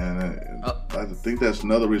 And I think that's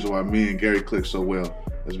another reason why me and Gary click so well,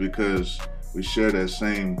 is because we share that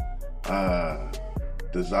same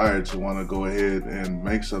desire to want to go ahead and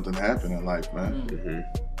make something happen in life, man.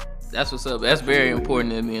 Mm-hmm. That's what's up. That's very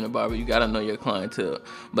important in being a barber. You gotta know your clientele.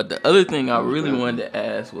 But the other thing I really wanted to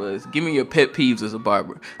ask was, give me your pet peeves as a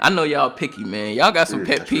barber. I know y'all picky, man. Y'all got some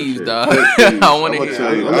pet peeves, dog. I want to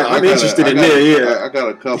hear. I'm interested in there. Yeah, I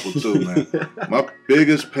got a couple too, man. My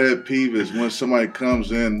biggest pet peeve is when somebody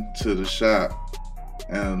comes in to the shop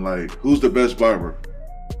and like, who's the best barber?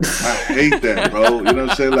 I hate that, bro. You know what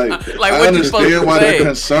I'm saying? Like I understand why they're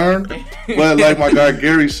concerned, but like my guy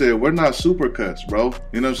Gary said, we're not supercuts, bro.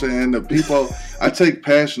 You know what I'm saying? And the people, I take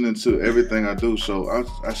passion into everything I do. So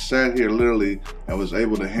I sat here literally and was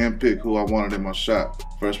able to handpick who I wanted in my shop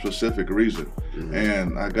for a specific reason. Mm-hmm.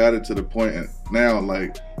 And I got it to the point now,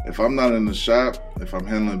 like, if I'm not in the shop, if I'm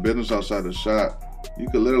handling business outside the shop, you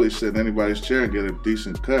could literally sit in anybody's chair and get a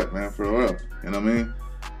decent cut, man, for real. You know what I mean?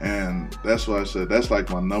 And that's why I said that's like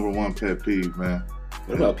my number one pet peeve, man.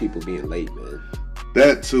 What about people being late, man?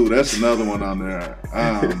 That too. That's another one on there.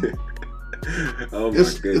 Oh my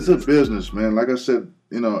goodness. It's a business, man. Like I said,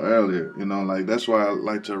 earlier, like that's why I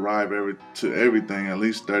like to arrive to everything at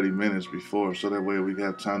least 30 minutes before, so that way we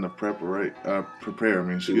have time to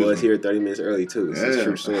prepare. He was here 30 minutes early too. This is a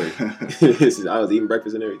true story. I was eating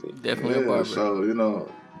breakfast and everything. Definitely a barber.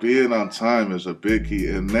 So being on time is a big key.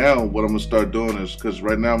 And now what I'm gonna start doing is, because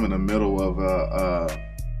right now I'm in the middle of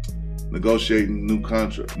negotiating new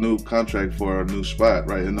contract for a new spot,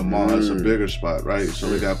 right, in the mall. It's a bigger spot, right?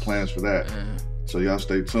 So we got plans for that. So y'all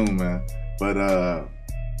stay tuned, man. But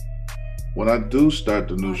when I do start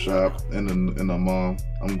the new shop in the mall,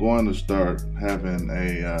 I'm going to start having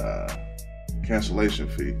a cancellation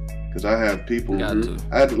fee, because I have people.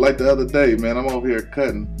 I had like the other day, man. I'm over here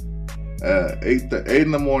cutting. 8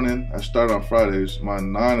 in the morning. I start on Fridays. My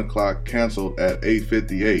 9 o'clock canceled at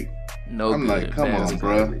 8:58. I'm like, come on,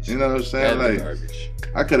 bro. You know what I'm saying? Like, garbage.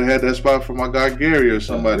 I could have had that spot for my guy Gary or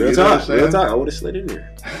somebody. Real talk. I would have slid in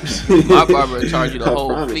there. My barber will charge you the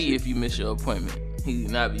whole fee if you miss your appointment. He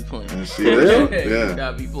do not be playing. See, yeah. He do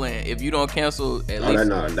not be playing. If you don't cancel at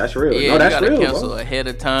least, that's real. Yeah, no, that's you gotta real, cancel ahead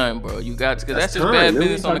of time, bro. You got to, because that's just bad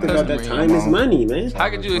business on the customer. That time is money, man.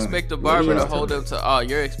 How could you expect a barber to hold up to all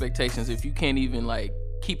your expectations if you can't even like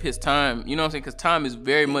keep his time. You know what I'm saying? Because time is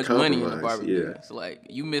very much money in the barber business. Like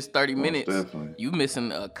you miss 30 minutes, definitely. you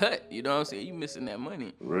missing a cut. You know what I'm saying? You missing that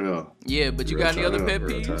money. Real. Yeah, but you got any other pet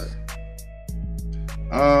peeves?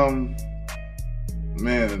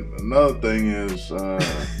 Man, another thing is, yeah,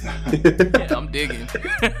 I'm digging.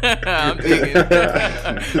 I'm digging.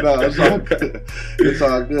 No, it's all good. It's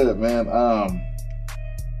all good, man.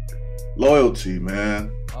 Loyalty,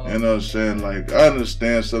 man. You know what I'm saying? Like, I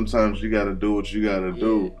understand sometimes you got to do what you got to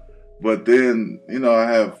do, but then, you know, I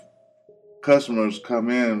have customers come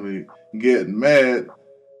in and be getting mad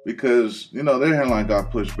because, you know, their hairline got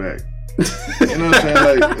pushed back. You know what I'm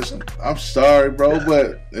saying? Like, I'm sorry, bro,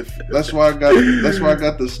 but that's why I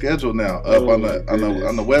got the schedule now up on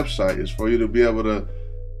the website. Is for you to be able to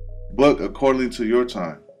book accordingly to your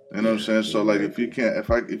time. You know what I'm saying? So like, if you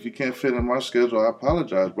can't fit in my schedule, I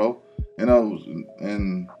apologize, bro. You know,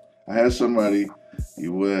 and I had somebody, he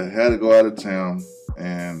had to go out of town,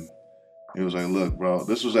 and he was like, "Look, bro,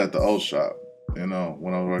 this was at the old shop. You know,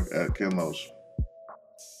 when I worked at Kimlo's."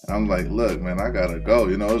 I'm like, look, man, I gotta go.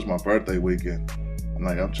 You know, it was my birthday weekend. I'm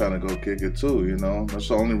like, I'm trying to go kick it too, you know. That's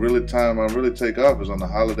the only really time I really take off is on the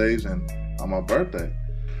holidays and on my birthday.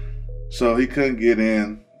 So he couldn't get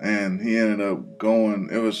in, and he ended up going.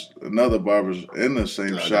 It was another barber in the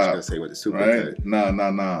same shop. I was gonna say with the super cut.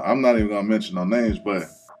 Nah. I'm not even gonna mention no names, but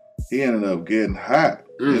he ended up getting hot,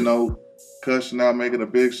 you know, cussing out, making a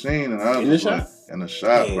big scene, and I was in the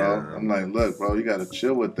shop, bro. I'm like, look, bro, you gotta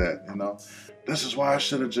chill with that, you know. This is why I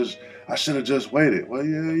should have just waited. Well,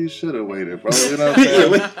 yeah, you should have waited, bro. You know what I'm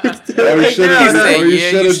saying?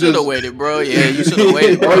 You should have waited, bro. Yeah, you should have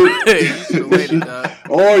waited, bro. You should have waited, dog.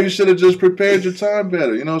 Or you should have just prepared your time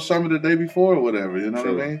better. You know, some of the day before or whatever. You know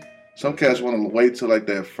what I mean? Some cats want to wait till like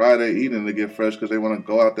that Friday evening to get fresh because they want to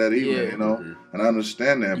go out that evening. You know, and I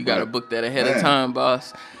understand that. You gotta book that ahead of time,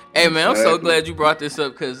 boss. Hey man, I'm so glad you brought this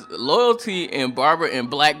up because loyalty in barber and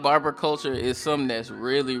black barber culture is something that's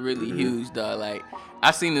really, really huge, dog. Like,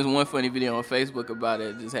 I seen this one funny video on Facebook about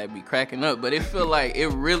it. It just had me cracking up. But it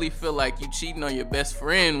really feel like you cheating on your best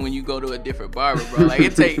friend when you go to a different barber, bro. Like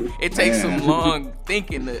it takes some long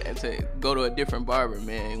thinking to go to a different barber,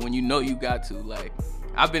 man. When you know you got to, like,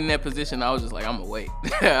 I've been in that position. I was just like, I'm gonna wait.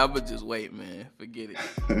 I'm gonna just wait, man. Forget it.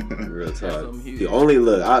 Real talk. The only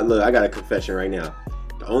I got a confession right now.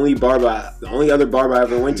 The only other barber I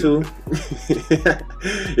ever went to,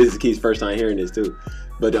 this is Keith's first time hearing this too,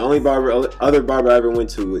 but the only other barber I ever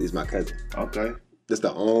went to is my cousin. Okay. That's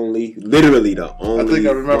literally the only. I think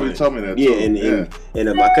I remember you told me that.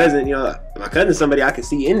 And my cousin, you know, somebody I could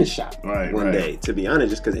see in the shop one day. To be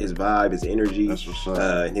honest, just because his vibe, his energy,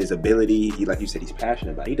 and his ability. He, like you said, he's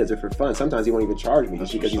passionate about it. He does it for fun. Sometimes he won't even charge me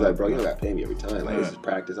just because he's like, bro, you don't got to pay me every time. Like, this is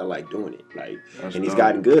practice. I like doing it. Like, and he's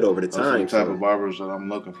gotten good over the time. That's the type of barbers that I'm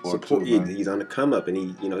looking for too. He's on the come up, and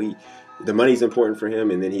he. The money's important for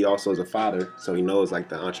him, and then he also is a father, so he knows like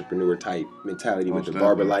the entrepreneur type mentality with the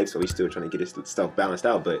barber life. So he's still trying to get his stuff balanced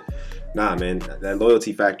out. But nah, man, that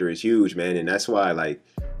loyalty factor is huge, man, and that's why like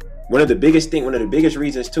one of the biggest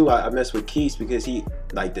reasons too I mess with Quise because he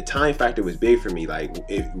like the time factor was big for me. Like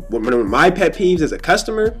one of my pet peeves as a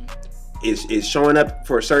customer is showing up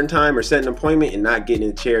for a certain time or setting an appointment and not getting in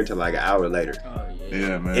the chair till like an hour later.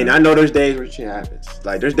 Yeah, man. And I know there's days where shit happens.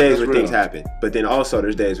 Like, there's days where things happen. But then also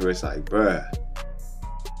there's days where it's like, bruh,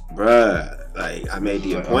 like, I made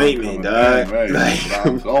the appointment, dog. Like,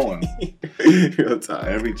 I'm going. Real time.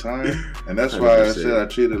 Every time. And that's why 100%. I said I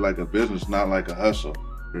treat it like a business, not like a hustle.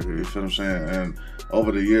 Mm-hmm. You feel what I'm saying? And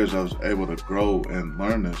over the years, I was able to grow and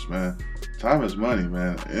learn this, man. Time is money,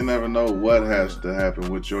 man. You never know what has to happen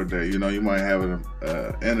with your day. You know, you might have an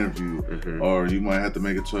interview, or you might have to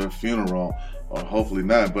make it to a funeral, or hopefully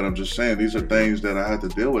not. But I'm just saying, these are things that I have to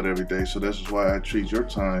deal with every day. So this is why I treat your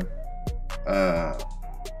time,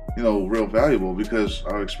 real valuable, because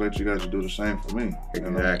I expect you guys to do the same for me.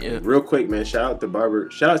 Exactly. Yeah. Real quick, man. Shout out to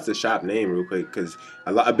the shop name real quick, because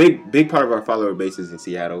a big part of our follower base is in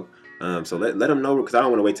Seattle. So let them know, because I don't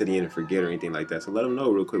want to wait till the end and forget or anything like that. So let them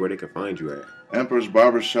know real quick where they can find you at. Emperor's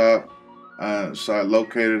Barbershop,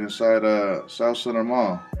 located inside South Center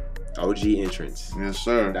Mall. OG entrance. Yes,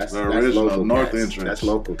 sir. That's the original North cats. entrance. That's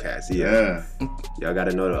local cats. Yeah. Y'all got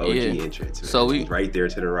to know the OG entrance. Man. So we right there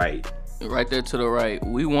to the right. Right there to the right.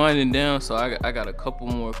 We winding down, so I got a couple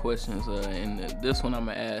more questions. And this one I'm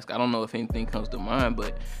gonna ask. I don't know if anything comes to mind,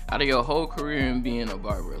 but out of your whole career in being a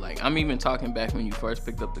barber, like I'm even talking back when you first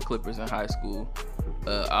picked up the clippers in high school,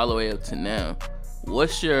 all the way up to now.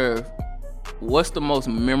 What's the most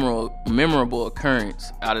memorable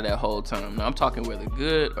occurrence out of that whole time? Now I'm talking whether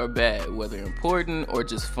good or bad, whether important or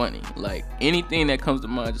just funny. Like anything that comes to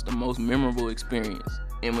mind, just the most memorable experience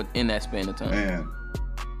in that span of time. Man.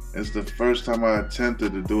 it's the first time I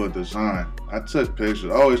attempted to do a design. I took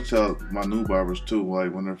pictures. I always tell my new barbers too,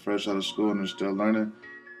 like when they're fresh out of school and they're still learning,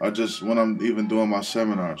 or just when I'm even doing my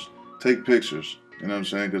seminars, take pictures. You know what I'm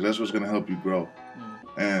saying? Because that's what's gonna help you grow.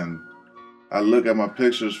 And I look at my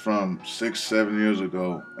pictures from 6-7 years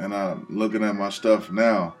ago, and I'm looking at my stuff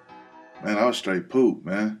now. Man, I was straight poop,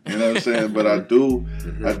 man. You know what I'm saying? But I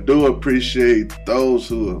do appreciate those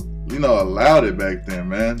who, you know, allowed it back then,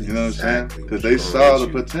 man. You know what I'm saying? Because they saw the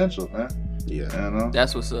potential, man. Yeah. You know?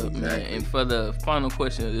 That's what's up, man. And for the final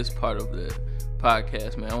question of this part of the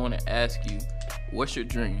podcast, man, I want to ask you, what's your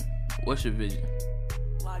dream? What's your vision?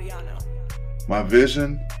 My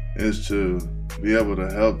vision is to be able to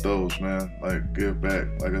help those, man, like give back.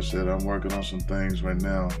 Like I said, I'm working on some things right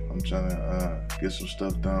now. I'm trying to get some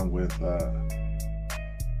stuff done with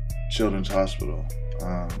Children's Hospital.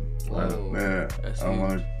 I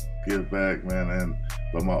want to give back, man.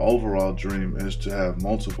 But my overall dream is to have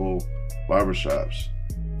multiple barbershops.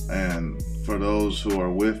 And for those who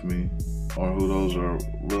are with me or who those are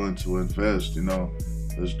willing to invest, you know,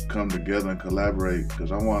 let's come together and collaborate,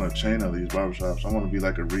 because I want a chain of these barbershops. I want to be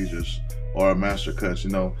like a Regis or a Master Cuts, you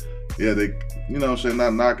know. Yeah, they, you know what I'm saying,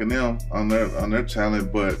 not knocking them on their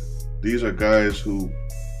talent, but these are guys who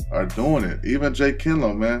are doing it. Even Jay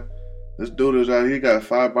Kinlow, man. This dude is out here, he got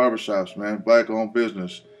 5 barbershops, man. Black-owned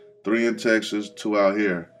business. 3 in Texas, 2 out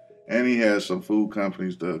here. And he has some food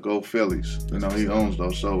companies, the Go Phillies. You know, he owns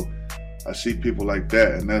those. So I see people like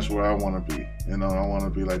that, and that's where I want to be. You know, I want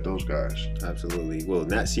to be like those guys. Absolutely. Well,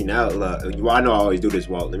 I know I always do this,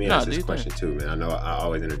 Walt. Let me ask this question too, man. I know I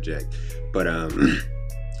always interject, but this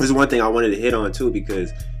is one thing I wanted to hit on too,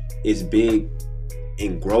 because it's big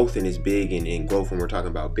in growth, and it's big in growth when we're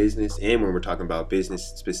talking about business, and when we're talking about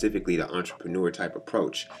business specifically, the entrepreneur type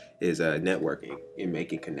approach is networking and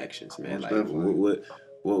making connections, man. Most like definitely.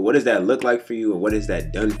 what does that look like for you, and what has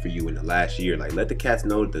that done for you in the last year? Like, let the cats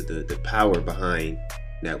know the power behind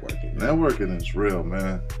networking. Networking is real,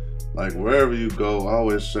 man. Like, wherever you go, I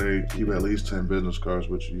always say keep at least 10 business cards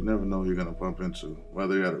with you. You never know who you're going to bump into,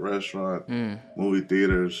 whether you're at a restaurant, movie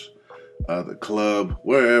theaters, the club,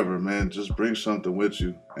 wherever, man. Just bring something with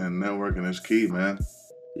you, and networking is key, man.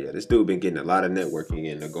 Yeah, this dude been getting a lot of networking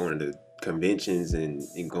and going to conventions and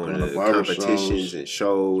going to competitions and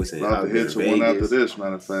shows and about to hit to one after this,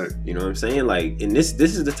 matter of fact. You know what I'm saying? Like, and this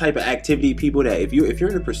is the type of activity, people, that if you're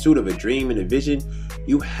in the pursuit of a dream and a vision,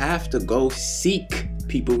 you have to go seek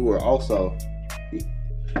people who are also,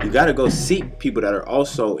 you got to go seek people that are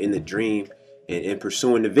also in the dream and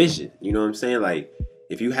pursuing the vision. You know what I'm saying? Like,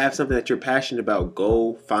 if you have something that you're passionate about,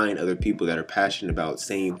 go find other people that are passionate about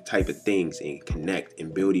same type of things and connect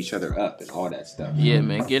and build each other up and all that stuff. Yeah,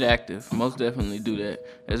 man, get active. Most definitely do that.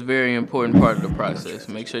 That's a very important part of the process.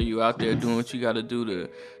 Make sure you out there doing what you got to do to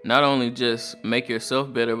not only just make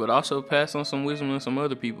yourself better, but also pass on some wisdom to some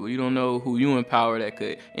other people. You don't know who you empower that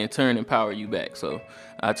could in turn empower you back. So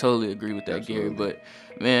I totally agree with that, Absolutely. Gary.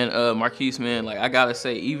 But man, Marquise, man, like, I gotta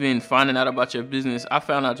say, even finding out about your business, I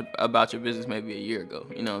found out about your business maybe a year ago.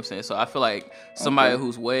 You know what I'm saying? So I feel like somebody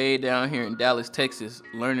who's way down here in Dallas, Texas,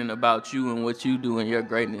 learning about you and what you do and your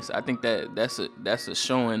greatness, I think that's a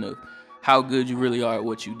showing of how good you really are at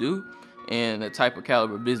what you do and the type of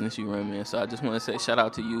caliber business you run, man. So I just want to say shout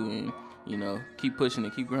out to you, and, you know, keep pushing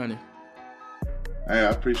and keep grinding. Hey,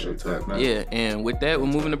 I appreciate that, man. Yeah, and with that, we're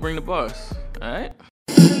moving to Bring the Bars. All right?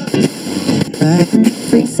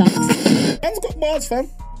 I'm got bars, fam.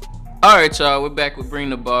 All right, y'all, we're back with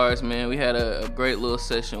Bring the Bars, man. We had a great little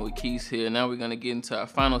session with Quise here. Now we're going to get into our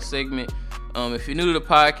final segment. If you're new to the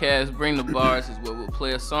podcast, Bring the Bars is where we'll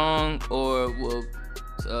play a song, or we'll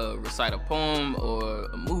recite a poem or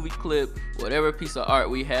a movie clip, whatever piece of art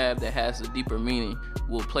we have that has a deeper meaning.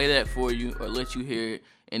 We'll play that for you or let you hear it,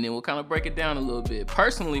 and then we'll kind of break it down a little bit.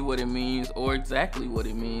 Personally, what it means, or exactly what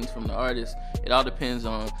it means from the artist, it all depends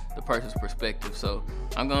on the person's perspective. So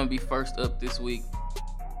I'm going to be first up this week.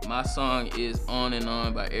 My song is On and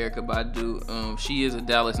On by Erykah Badu. She is a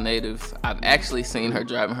Dallas native. I've actually seen her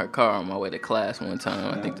driving her car on my way to class one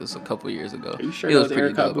time. I think this was a couple years ago. Are you sure it was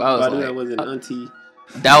pretty dope. I was like, that was an auntie?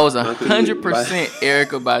 That was 100%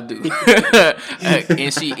 Erykah Badu.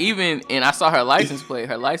 And she even, and I saw her license plate.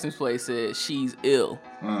 Her license plate said she's ill.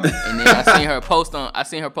 And then I seen her post on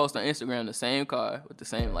Instagram the same car with the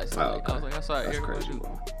same license plate. Okay. I was like, I saw That's Erykah crazy.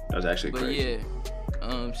 Badu. That was actually But crazy.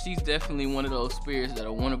 yeah, she's definitely one of those spirits that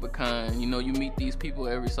are one of a kind. You know, you meet these people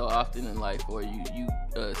every so often in life, or you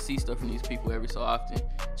see stuff from these people every so often.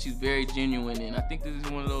 She's very genuine, and I think this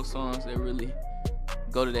is one of those songs that really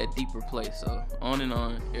go to that deeper place. So, On and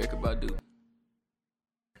On, Erykah Badu.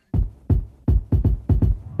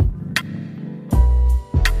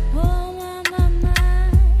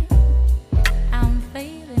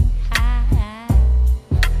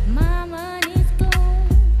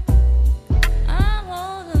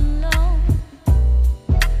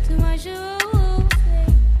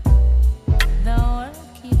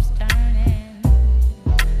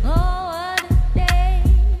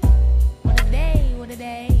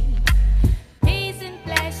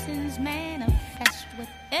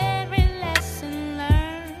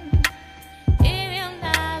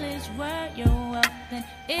 then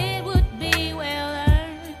it would be well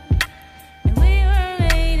earned. And we were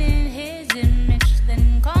made in his image,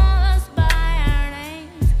 then call us by our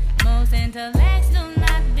names. Most intellects do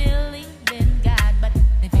not believe in God, but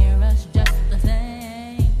they fear us just the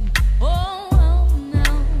same. Oh, no,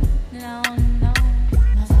 no, no.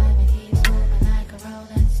 My cyber keeps moving like a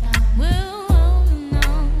rolling stone. Whoa, no,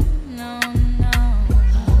 no, no.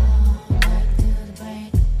 Oh, back to the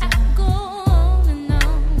break. I go on and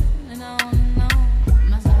on and on and on.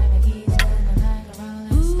 My cyber keeps moving like a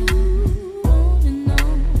rolling stone. On and on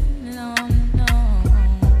and on and on.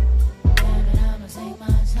 Grab it up and sing my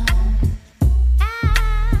song. I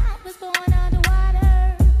was born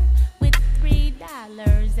underwater with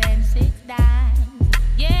 $3.06.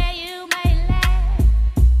 Yeah, you may laugh,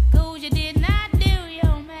 'cause you did not do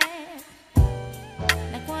your math.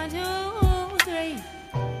 Like 1, 2, 3.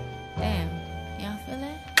 Damn, y'all feel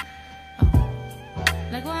that? Oh.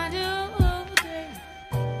 Like 1, 2, 3.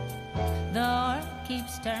 The earth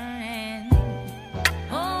keeps turning.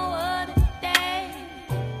 Oh, what a day.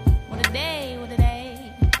 What a day, what a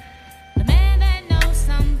day. The man that knows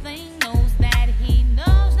something knows that he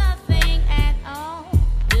knows nothing at all.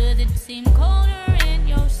 Does it seem colder in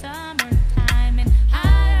your summertime and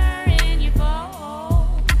hotter in your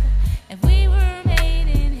fall? If we were made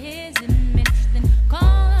in his image, then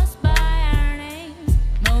call us by our names.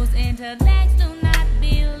 Most intellects do not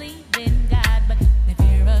believe in God, but they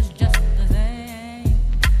fear us just the same.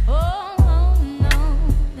 Oh, no,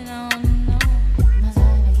 no, no. My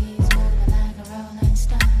cyber keeps moving like a rolling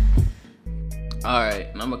stone. All right,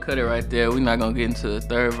 and I'm gonna cut it right there. We're not gonna get into the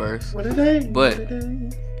third verse. What a day. But- what a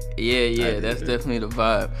day. Yeah, that's definitely the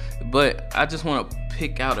vibe. But I just want to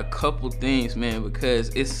pick out a couple things, man,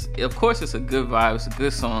 because of course it's a good vibe. It's a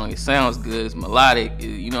good song. It sounds good. It's melodic.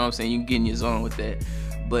 You know what I'm saying? You can get in your zone with that.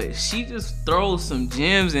 But she just throws some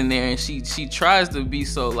gems in there, and she tries to be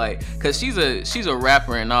so like, cause she's a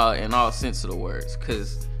rapper in all sense of the words,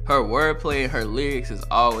 cause her wordplay and her lyrics is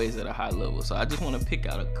always at a high level. So I just want to pick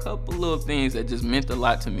out a couple little things that just meant a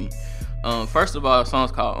lot to me. First of all, the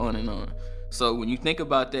song's called On and On. So when you think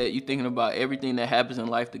about that, you're thinking about everything that happens in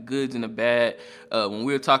life, the goods and the bad. When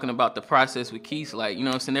we were talking about the process with Quise, like, you know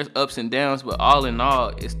what I'm saying, there's ups and downs, but all in all,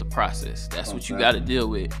 it's the process. That's what you got to deal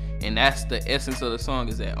with. And that's the essence of the song,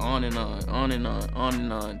 is that on and on, on and on, on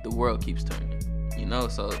and on, the world keeps turning. You know,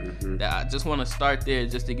 so that I just want to start there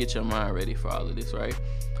just to get your mind ready for all of this, right?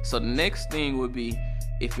 So the next thing would be,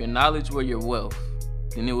 if your knowledge were your wealth,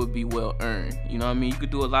 then it would be well earned. You know what I mean? You could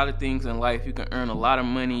do a lot of things in life. You can earn a lot of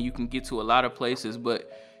money. You can get to a lot of places.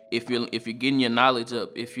 But if you're getting your knowledge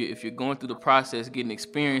up, if you're going through the process, getting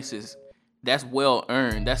experiences, that's well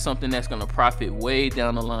earned. That's something that's gonna profit way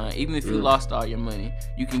down the line. Even if you lost all your money,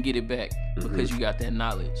 you can get it back because you got that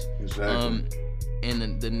knowledge. Exactly.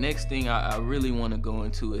 And the next thing I really want to go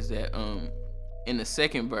into is that in the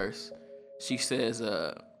second verse, she says,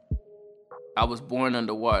 I was born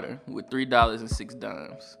underwater with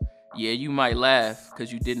 $3.06. Yeah, you might laugh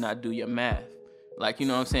because you did not do your math. Like, you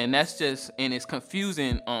know what I'm saying? That's just, and it's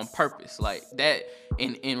confusing on purpose. Like that,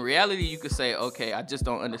 in reality, you could say, okay, I just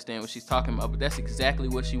don't understand what she's talking about, but that's exactly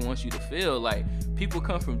what she wants you to feel. Like, people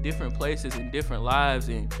come from different places and different lives,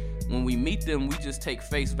 and when we meet them, we just take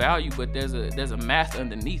face value, but there's a math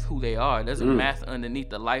underneath who they are. There's a math underneath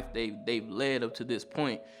the life they've led up to this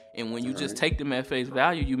point. And when you just take them at face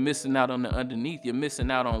value, you're missing out on the underneath. You're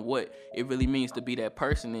missing out on what it really means to be that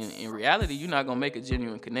person. And in reality, you're not gonna make a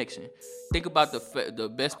genuine connection. Think about the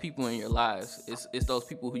best people in your lives. It's those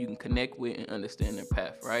people who you can connect with and understand their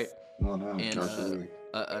path, right? Absolutely.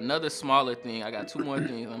 Another smaller thing. I got two more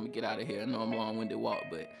things. I'm gonna get out of here. I know I'm a long-winded walk,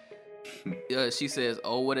 but she says,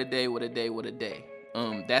 "Oh, what a day, what a day, what a day."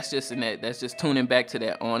 That's just tuning back to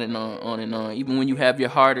that on and on, on and on. Even when you have your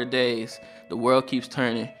harder days, the world keeps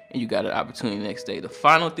turning and you got an opportunity the next day. The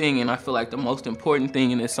final thing, and I feel like the most important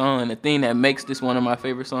thing in this song, and the thing that makes this one of my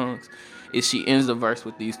favorite songs, is she ends the verse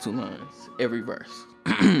with these two lines, every verse.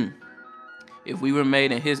 If we were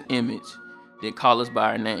made in his image, then call us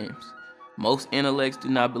by our names. Most intellects do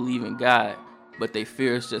not believe in God, but they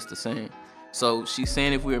fear us just the same. So she's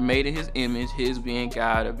saying if we were made in his image, his being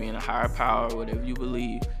God or being a higher power, whatever you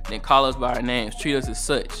believe, then call us by our names. Treat us as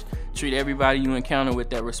such. Treat everybody you encounter with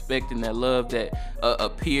that respect and that love, that a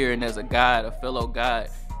peer and as a God, a fellow God.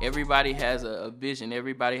 Everybody has a vision.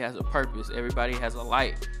 Everybody has a purpose. Everybody has a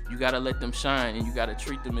light. You got to let them shine, and you got to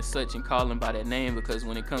treat them as such and call them by that name, because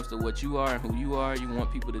when it comes to what you are and who you are, you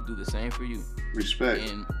want people to do the same for you.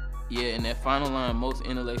 Respect. Yeah, and that final line, most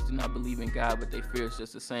intellects do not believe in God, but they fear it's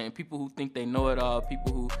just the same. People who think they know it all,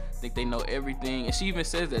 people who think they know everything. And she even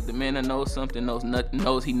says that the man that knows something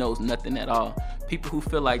knows he knows nothing at all. People who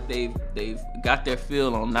feel like they've got their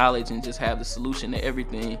fill on knowledge and just have the solution to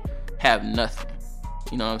everything have nothing.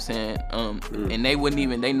 You know what I'm saying?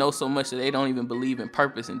 And they know so much that they don't even believe in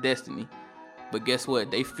purpose and destiny. But guess what?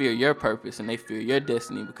 They fear your purpose and they fear your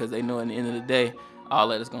destiny because they know at the end of the day, all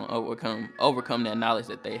that is going to overcome that knowledge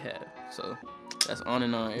that they have. So that's on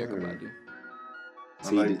and on, Erykah Badu.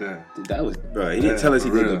 I like that. That was, bro. He didn't tell us he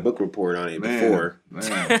did a book report on it before.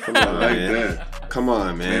 Man, come on, I like man. that. Come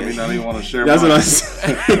on, man. Maybe not even want to share. That's what I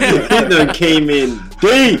said. He done came in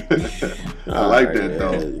deep. I like that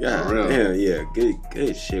though. Yeah, for real. Damn, yeah,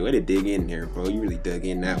 good shit. Way to dig in here, bro. You really dug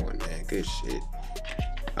in that one, man. Good shit.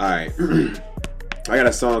 All right, I got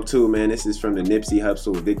a song too, man. This is from the Nipsey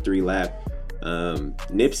Hussle Victory Lap.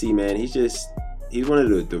 Nipsey, man, he's one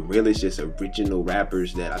of the realest, just original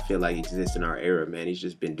rappers that I feel like exist in our era, man. He's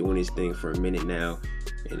just been doing his thing for a minute now.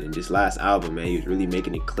 And in this last album, man, he was really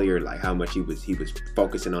making it clear like how much he was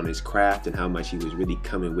focusing on his craft and how much he was really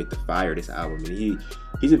coming with the fire this album. And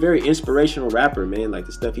he's a very inspirational rapper, man. Like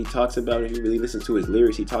the stuff he talks about, if you really listen to his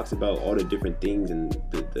lyrics, he talks about all the different things and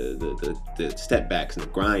the step backs and the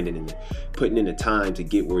grinding and putting in the time to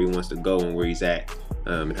get where he wants to go and where he's at,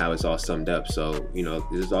 and how it's all summed up. So, you know,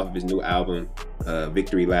 this is off of his new album,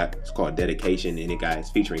 Victory Lap. It's called Dedication, and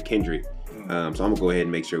it's featuring Kendrick. So I'm gonna go ahead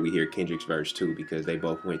and make sure we hear Kendrick's verse too, because they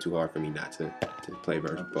both went too hard for me not to play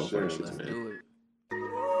both verses, Let's man. do it.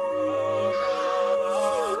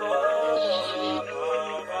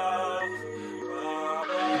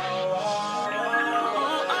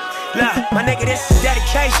 Look, my nigga, this is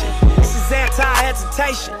dedication. This is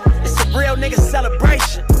anti-hesitation. It's a real nigga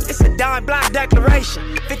celebration. It's a dime block declaration.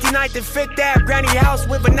 59th and 5th Ave, granny house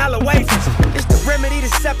with vanilla wafers. It's the remedy to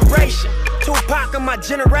separation. Tupac of my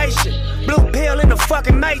generation. Blue pill in the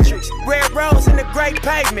fucking matrix. Red rose in the great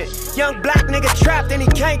pavement. Young black nigga trapped and he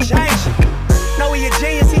can't change it. Know he a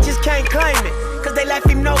genius, he just can't claim it. Cause they left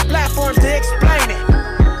him no platforms to explain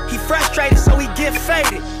it. He frustrated so he get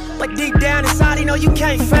faded. But deep down inside he know you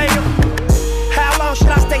can't fade him. How long should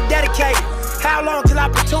I stay dedicated? How long till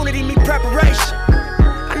opportunity meet preparation?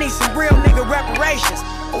 I need some real nigga reparations.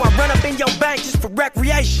 Or I run up in your bank just for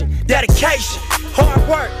recreation. Dedication, hard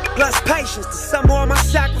work, plus patience. To some more of my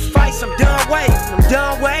sacrifice, I'm done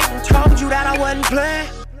waiting. Told you that I wasn't playing.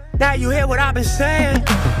 Now you hear what I've been saying.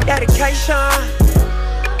 Dedication.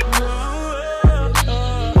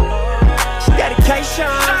 Dedication.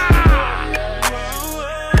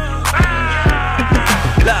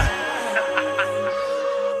 Look.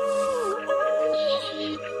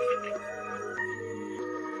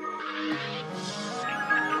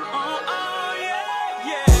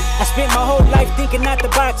 I spent my whole life thinking out the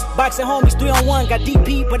box. Boxing homies 3-on-1, got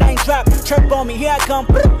DP, but I ain't dropped. Chirp on me, here I come.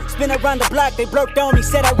 Spin around the block, they blurked on me.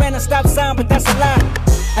 Said I ran a stop sign, but that's a lie.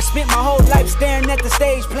 I spent my whole life staring at the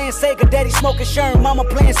stage, playing Sega, daddy smoking Sherm, mama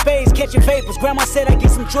playing spades, catching vapors. Grandma said I get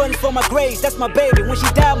some Jordans for my grades. That's my baby. When she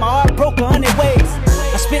died, my heart broke 100 ways.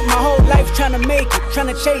 I spent my whole life trying to make it, trying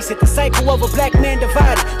to chase it. The cycle of a black man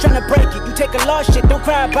divided, trying to break it. You take a lost shit, don't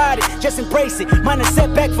cry about it, just embrace it. Mine a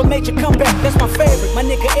setback for major comeback, that's my favorite. My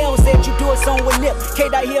nigga L said you do a song with Nip.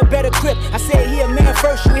 K-Dot here better grip. I said here man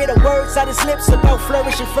first, you hear the words out his lips about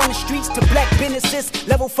flourishing from the streets to black businesses.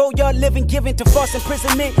 Level 4 y'all living, giving to false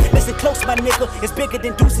imprisonment. Listen close, my nigga, it's bigger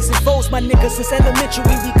than deuces and foes, my nigga. Since elementary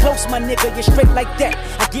we close, my nigga, you're straight like that.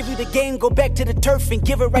 I give you the game, go back to the turf and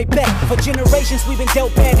give it right back. For generations we've been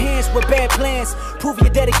dealt bad hands with bad plans. Prove your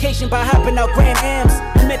dedication by hopping out Grand Ams.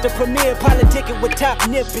 I'm at the premiere, politicking with Top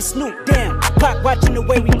Nip and Snoop. Damn, Pac watching the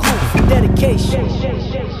way we groove. Dedication.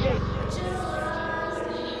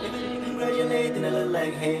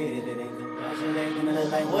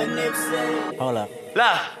 Hold up.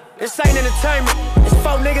 Look, this ain't entertainment. It's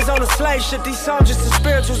 4 niggas on a slave ship. These songs just the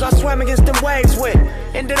spirituals I swam against them waves with.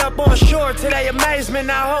 Ended up on shore to their amazement.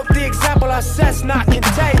 I hope the example I set's not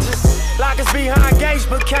contagious. Lock us behind gates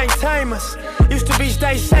but can't tame us. Used to be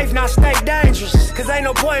stay safe, now stay dangerous. Cause ain't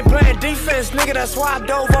no point playing defense, nigga. That's why I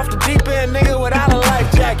dove off the deep end, nigga, without a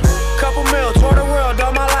life jacket. Couple mil, tour the world,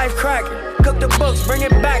 all my life cracking. Cook the books, bring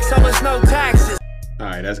it back so it's no taxes.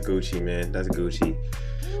 Alright, that's Gucci, man. That's Gucci.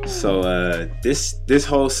 So this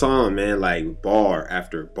whole song, man, like bar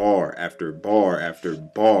after bar after bar after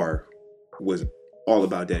bar was all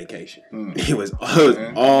about dedication. It was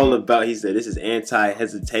all about, he said, this is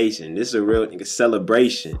anti-hesitation. This is a real nigga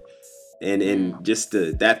celebration. And just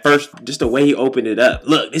the way he opened it up.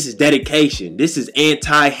 Look, this is dedication. This is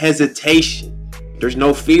anti-hesitation. There's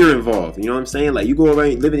no fear involved. You know what I'm saying? Like, you go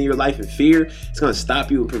around living your life in fear, it's gonna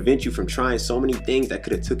stop you and prevent you from trying so many things that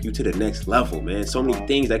could have took you to the next level, man. So many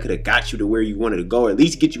things that could have got you to where you wanted to go, or at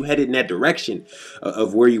least get you headed in that direction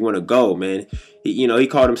of where you want to go, man. He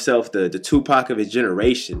called himself the Tupac of his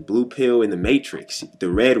generation, blue pill in the Matrix, the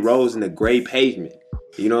red rose in the gray pavement.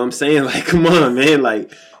 You know what I'm saying? Like, come on, man.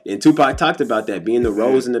 Like, and Tupac talked about that, being the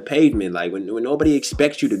rose in the pavement. Like, when nobody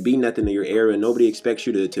expects you to be nothing in your era, nobody expects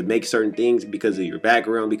you to make certain things because of your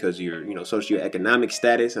background, because of your, socioeconomic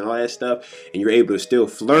status and all that stuff, and you're able to still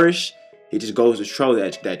flourish, it just goes to show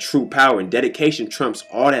that true power. And dedication trumps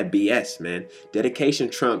all that BS, man. Dedication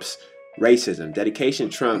trumps racism. Dedication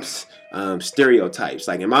trumps stereotypes.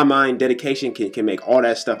 Like, in my mind, dedication can make all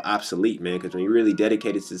that stuff obsolete, man. Because when you're really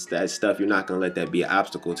dedicated to that stuff, you're not gonna let that be an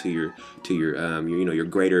obstacle to your your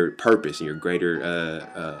greater purpose and your greater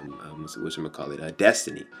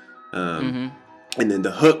destiny. And then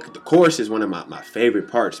the chorus is one of my favorite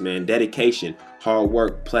parts, man. Dedication, hard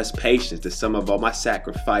work plus patience. The sum of all my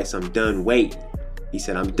sacrifice. I'm done waiting. He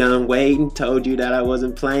said, I'm done waiting. Told you that I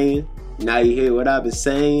wasn't playing. Now you hear what I've been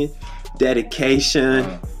saying.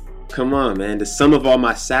 Dedication. Come on, man. The sum of all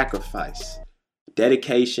my sacrifice.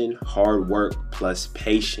 Dedication, hard work plus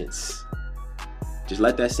patience. Just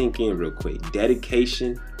let that sink in real quick.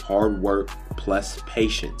 Dedication, hard work plus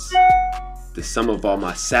patience. The sum of all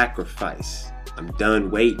my sacrifice. I'm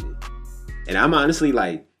done waiting. And I'm honestly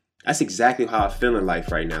like, that's exactly how I feel in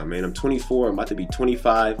life right now, man. I'm 24. I'm about to be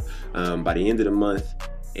 25 by the end of the month.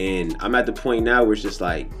 And I'm at the point now where it's just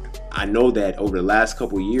like, I know that over the last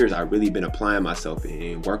couple of years, I've really been applying myself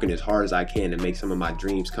and working as hard as I can to make some of my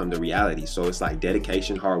dreams come to reality. So it's like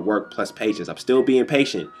dedication, hard work, plus patience. I'm still being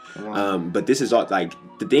patient. But this is all like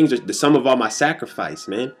the sum of all my sacrifice,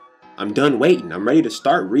 man. I'm done waiting. I'm ready to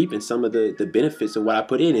start reaping some of the benefits of what I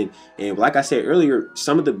put in. And like I said earlier,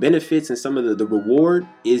 some of the benefits and some of the reward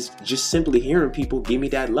is just simply hearing people give me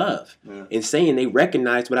that love and saying they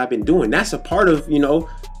recognize what I've been doing. That's a part of,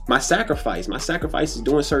 my sacrifice. My sacrifice is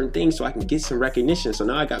doing certain things so I can get some recognition. So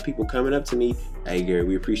now I got people coming up to me. Hey, Gary,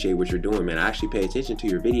 we appreciate what you're doing, man. I actually pay attention to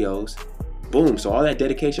your videos. Boom. So all that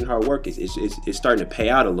dedication, hard work is starting to pay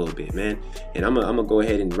out a little bit, man. And I'm gonna go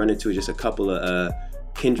ahead and run into just a couple of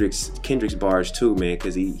Kendrick's bars too, man,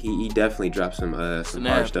 because he definitely dropped some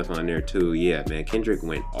hard stuff on there too. Yeah, man. Kendrick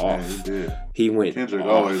went off. Yeah, he did. He went Kendrick off,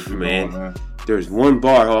 always man. Going, man. There's one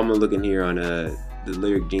bar. I'm looking here on the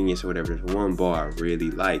Lyric Genius or whatever. There's one bar I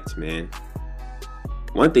really liked, man.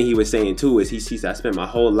 One thing he was saying too is he sees I spent my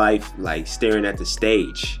whole life like staring at the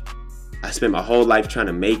stage. I spent my whole life trying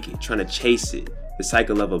to make it, trying to chase it. The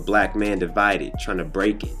cycle of a black man divided, trying to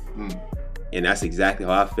break it. And that's exactly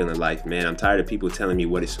how I feel in life, man. I'm tired of people telling me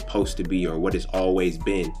what it's supposed to be or what it's always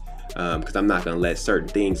been. Because I'm not gonna let certain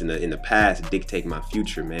things in the past dictate my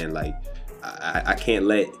future, man. Like I can't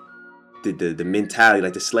let the mentality,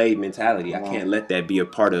 like the slave mentality, I can't let that be a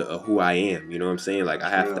part of who I am. You know what I'm saying? Like I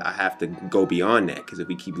have to go beyond that. Because if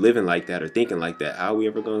we keep living like that or thinking like that, how are we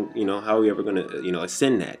ever gonna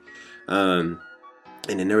ascend that?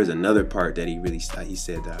 And then there was another part that he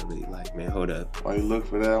said that I really like, man. Hold up. While you look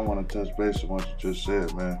for that, I want to touch base on what you just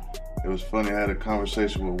said, man. It was funny. I had a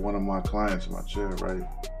conversation with one of my clients in my chair, right?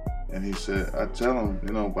 And he said, I tell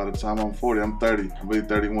him, by the time I'm 40, I'm 30. I'm really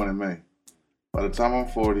 31 in May. By the time I'm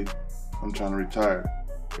 40, I'm trying to retire.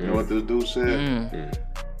 You know what this dude said?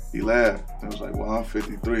 He laughed. And was like, well, I'm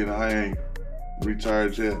 53 and I ain't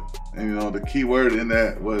retired yet. And the key word in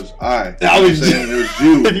that was I. Was saying it was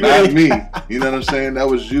you, not me. You know what I'm saying? That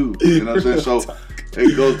was you. You know what I'm saying? So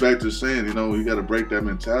it goes back to saying, you got to break that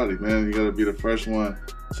mentality, man. You got to be the first one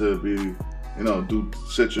to be,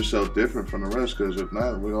 set yourself different from the rest. Because if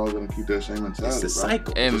not, we're all gonna keep that same mentality. It's a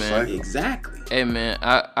cycle. Hey, man. Exactly. Hey, man.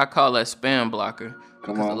 I call that spam blocker.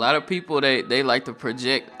 Come on. A lot of people, they like to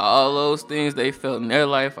project all those things they felt in their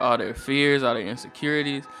life, all their fears, all their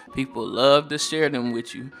insecurities. People love to share them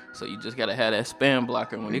with you. So you just got to have that spam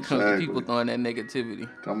blocker when it comes to people throwing that negativity.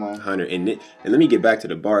 Come on. 100. And let me get back to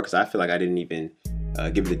the bar because I feel like I didn't even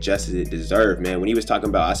give it the justice it deserved, man. When he was talking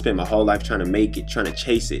about I spent my whole life trying to make it, trying to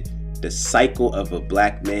chase it. The cycle of a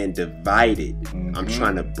black man divided. I'm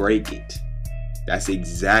trying to break it. That's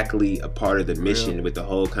exactly a part of the mission with the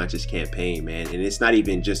whole conscious campaign, man. And it's not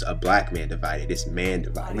even just a black man divided, it's man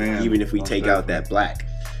divided. Man, even if we take out that black,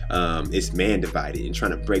 it's man divided and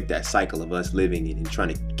trying to break that cycle of us living and trying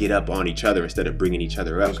to get up on each other instead of bringing each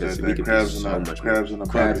other up. Because we can do so much more.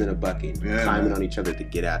 Crabs in a bucket. Yeah, climbing on each other to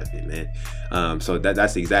get out of it, man. So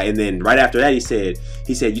that's exactly. And then right after that, he said,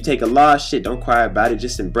 you take a loss, shit, don't cry about it,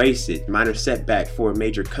 just embrace it. Minor setback for a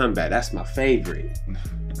major comeback. That's my favorite.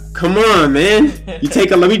 Come on, man.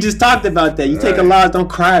 We just talked about that. You take a loss, don't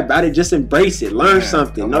cry about it. Just embrace it. Learn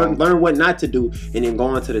something. Learn what not to do, and then go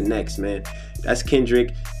on to the next, man. That's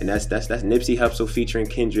Kendrick, and that's Nipsey Hussle featuring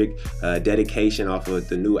Kendrick. Dedication off of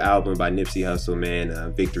the new album by Nipsey Hussle,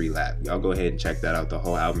 man. Victory Lap. Y'all go ahead and check that out. The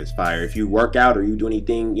whole album is fire. If you work out or you do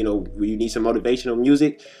anything, where you need some motivational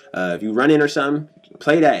music, if you running or something,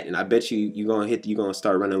 play that, and I bet you gonna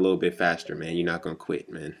start running a little bit faster, man. You're not gonna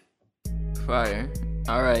quit, man. Fire.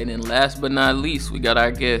 All right, and last but not least, we got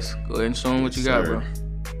our guest. Go ahead and show them what you got, bro. All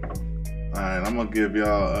right, I'm gonna give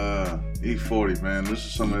y'all E40, man. This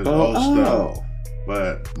is some of his old stuff,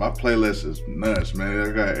 but my playlist is nuts, man.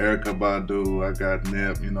 I got Erykah Badu, I got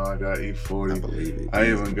Nip, I got E40. I believe it. I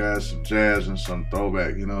even got some jazz and some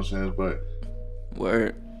throwback, you know what I'm saying? But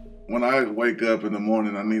Word. When I wake up in the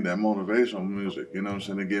morning, I need that motivational music, you know what I'm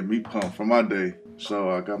saying, to get me pumped for my day. So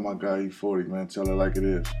I got my guy E40, man. Tell it like it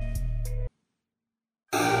is.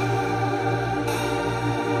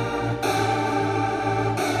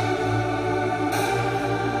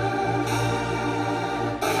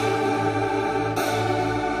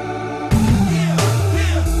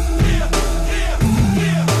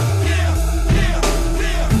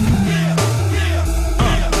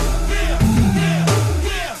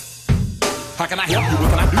 How can I help you?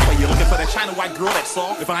 What can I do for you? Looking for that China white girl that's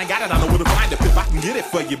soft? If I ain't got it, I know where to find it. If I can get it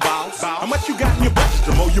for you, boss. How much you got in your budget?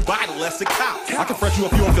 The more you buy, the less it costs. I can fresh you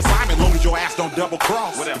up, you on consignment, long as your ass don't double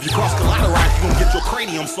cross. If you cross collateralize, you gon' get your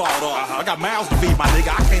cranium sawed off. I got mouths to feed, my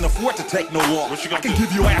nigga. I can't afford to take no loss. I can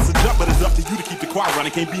give your ass a jump, but it's up to you to keep the choir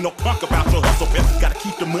running. Can't be no punk about your hustle, pimp. Gotta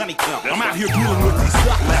keep the money coming. I'm out here dealing with these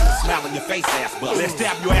suck laughing, smiling your face ass bust. Let's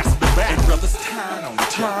stab your ass in the back. And brothers, turn on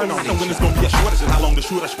it. And when it's gonna be a shortage and how long the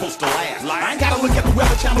shortage supposed to last. I ain't gotta look at the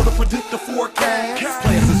weather channel to predict the forecast.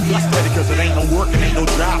 Players is frustrated cause it ain't no work and ain't no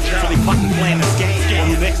job. So they fucking playing the scam.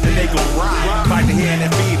 On the next day they gon' ride. Bite the hand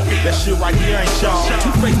and feed them. That shit right there ain't y'all.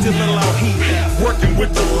 Two-faced little out heathen. Working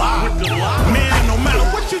with the lie. Man, no matter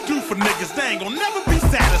what you do for niggas, they ain't gon' never be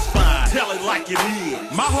satisfied. Tell it like it is.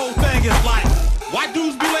 My whole thing is like, why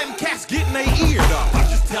dudes be letting cats get in their ear though? I'm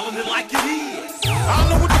just telling it like it is. I don't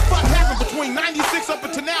know what the fuck happened between 96 up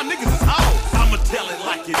until now. Niggas is hoes. I'ma tell it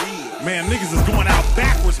like it is. Man, niggas is going out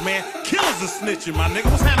backwards, man. Killers are snitching, my nigga.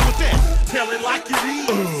 What's happening with that? Tell it like it is.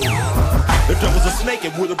 If there was a snake,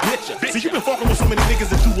 it would've bit you. See, you been fucking with so many niggas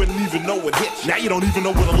that you wouldn't even know what hit you. Now you don't even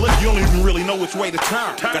know where to look. You don't even really know which way to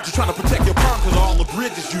turn. Got you trying to protect your perm cause of all the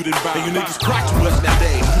bridges you didn't burn. And you niggas cry too much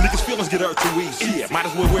nowadays. You niggas feelings get hurt too easy. Yeah, might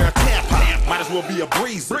as well wear a tampon. Might as well be a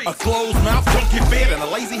breezer. A closed mouth don't get fed, and a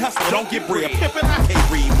lazy hustler don't get bread. Pimpin', I can't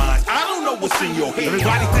read mine. I don't know what's in your head.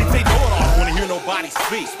 Everybody think they know it all. Wanna hear nobody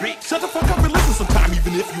speak. Shut the fuck up and listen sometime,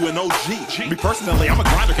 even if you an OG. Me personally, I'm a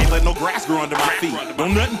grinder. Can't let no grass grow under my feet.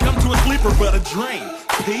 Don't nothing come to a sleeper but a dream.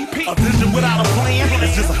 A vision without a plan,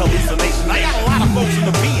 it's just a hallucination. I got a lot of folks in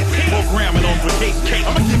the pen, programming on vacation.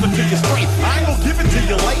 I'ma give it to you straight, I ain't gonna give it to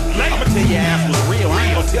you late. I'ma tell your ass was real, I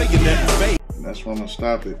ain't gonna tell you nothing fake. And that's why I'm gonna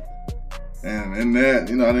stop it. And in that,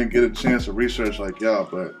 I didn't get a chance to research like y'all,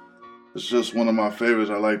 but it's just one of my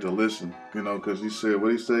favorites. I like to listen, because he said,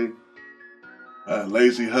 what he say?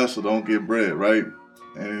 Lazy hustle don't get bread, right?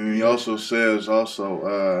 And he also says,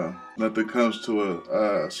 nothing comes to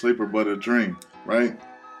a sleeper but a dream, right?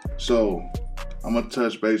 So I'm gonna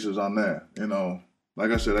touch bases on that. Like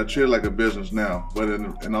I said, I treat it like a business now, but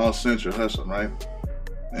in all sense, you're hustling, right?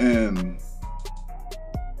 And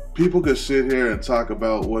people could sit here and talk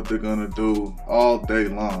about what they're gonna do all day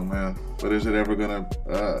long, man. But is it ever gonna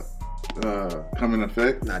come in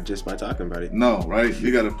effect? Not just by talking about it. No, right?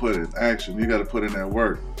 You gotta put in action. You gotta put in that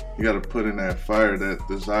work. You gotta put in that fire, that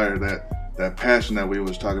desire, that passion that we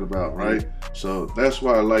was talking about, right? So that's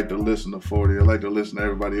why I like to listen to 40. I like to listen to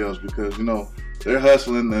everybody else because, they're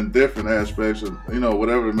hustling in different aspects of,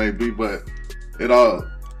 whatever it may be, but it all,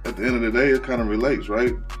 at the end of the day, it kind of relates,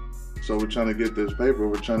 right? So we're trying to get this paper.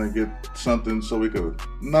 We're trying to get something so we could,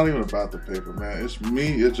 not even about the paper, man. It's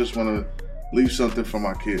me. I just want to leave something for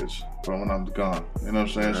my kids from when I'm gone. You know what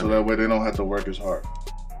I'm saying? So that way they don't have to work as hard.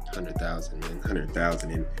 100,000, man.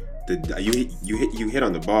 100,000. And you hit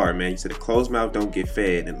on the bar, man. You said a closed mouth don't get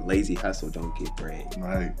fed and lazy hustle don't get bread.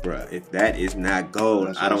 Right. Bruh, if that is not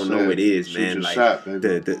gold, I don't know what is, Shoot man. your Like shot,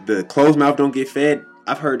 baby. the closed mouth don't get fed.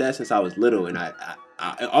 I've heard that since I was little, and I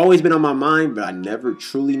always been on my mind, but I never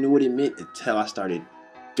truly knew what it meant until I started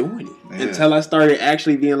doing it. Yeah. Until I started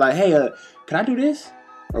actually being like, hey, can I do this?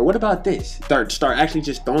 Or what about this? Start actually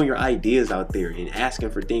just throwing your ideas out there and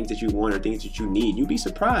asking for things that you want or things that you need. You'd be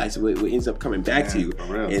surprised what ends up coming back to you. For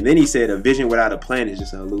real. And then he said a vision without a plan is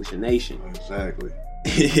just a hallucination. Exactly.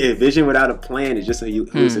 Vision without a plan is just a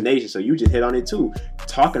hallucination. So you just hit on it too.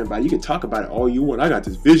 Talking about it, you can talk about it all you want. I got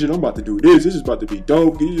this vision. I'm about to do this. This is about to be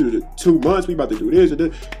dope. These are the 2 months. We about to do this.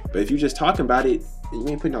 But if you just talking about it, you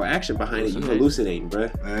ain't putting no action behind it. You hallucinating, bro.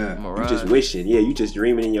 Yeah. You just wishing. Yeah, you just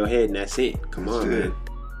dreaming in your head, and that's it. Come on, man.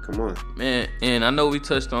 Come on, man. And I know we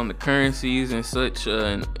touched on the currencies and such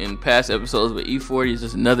in past episodes, but E40 is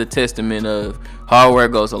just another testament of hard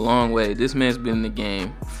work goes a long way. This man's been in the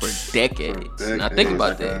game for decades. Now think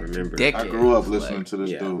about that. Decades. I grew up listening to this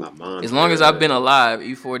dude. My mom, as long as I've been alive,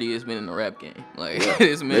 E40 has been in the rap game. Like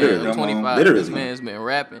this man, I'm 25. This man's been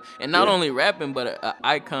rapping, and not only rapping, but an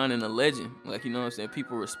icon and a legend. Like, you know what I'm saying?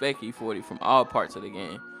 People respect E40 from all parts of the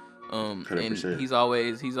game. And 100%. he's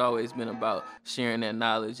always been about sharing that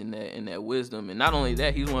knowledge and that wisdom. And not only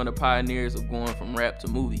that, he's one of the pioneers of going from rap to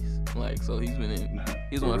movies. Like, so he's one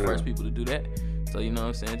of the first people to do that. So, you know what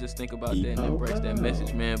I'm saying? Just think about that and embrace that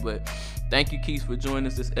message, man. But thank you, Quise, for joining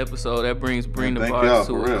us this episode. That brings Bring the Bar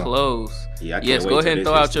to a close. Yeah, yes, go ahead and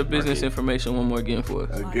throw out your business information one more again for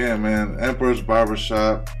us. Again, man, Emperor's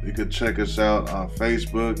Barbershop. You can check us out on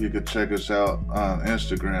Facebook. You can check us out on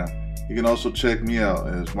Instagram. You can also check me out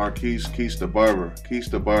as Marquise the Barber. Quise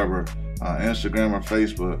the Barber on Instagram or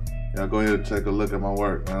Facebook. Y'all go ahead and take a look at my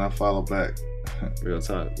work, and I follow back. Real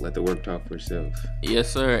talk. Let the work talk for itself.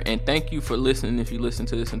 Yes, sir. And thank you for listening. If you listened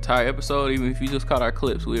to this entire episode, even if you just caught our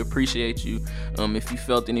clips, we appreciate you. If you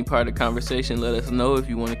felt any part of the conversation, let us know. If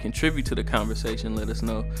you want to contribute to the conversation, let us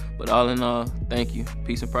know. But all in all, thank you.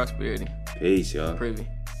 Peace and prosperity. Peace, y'all. Privi.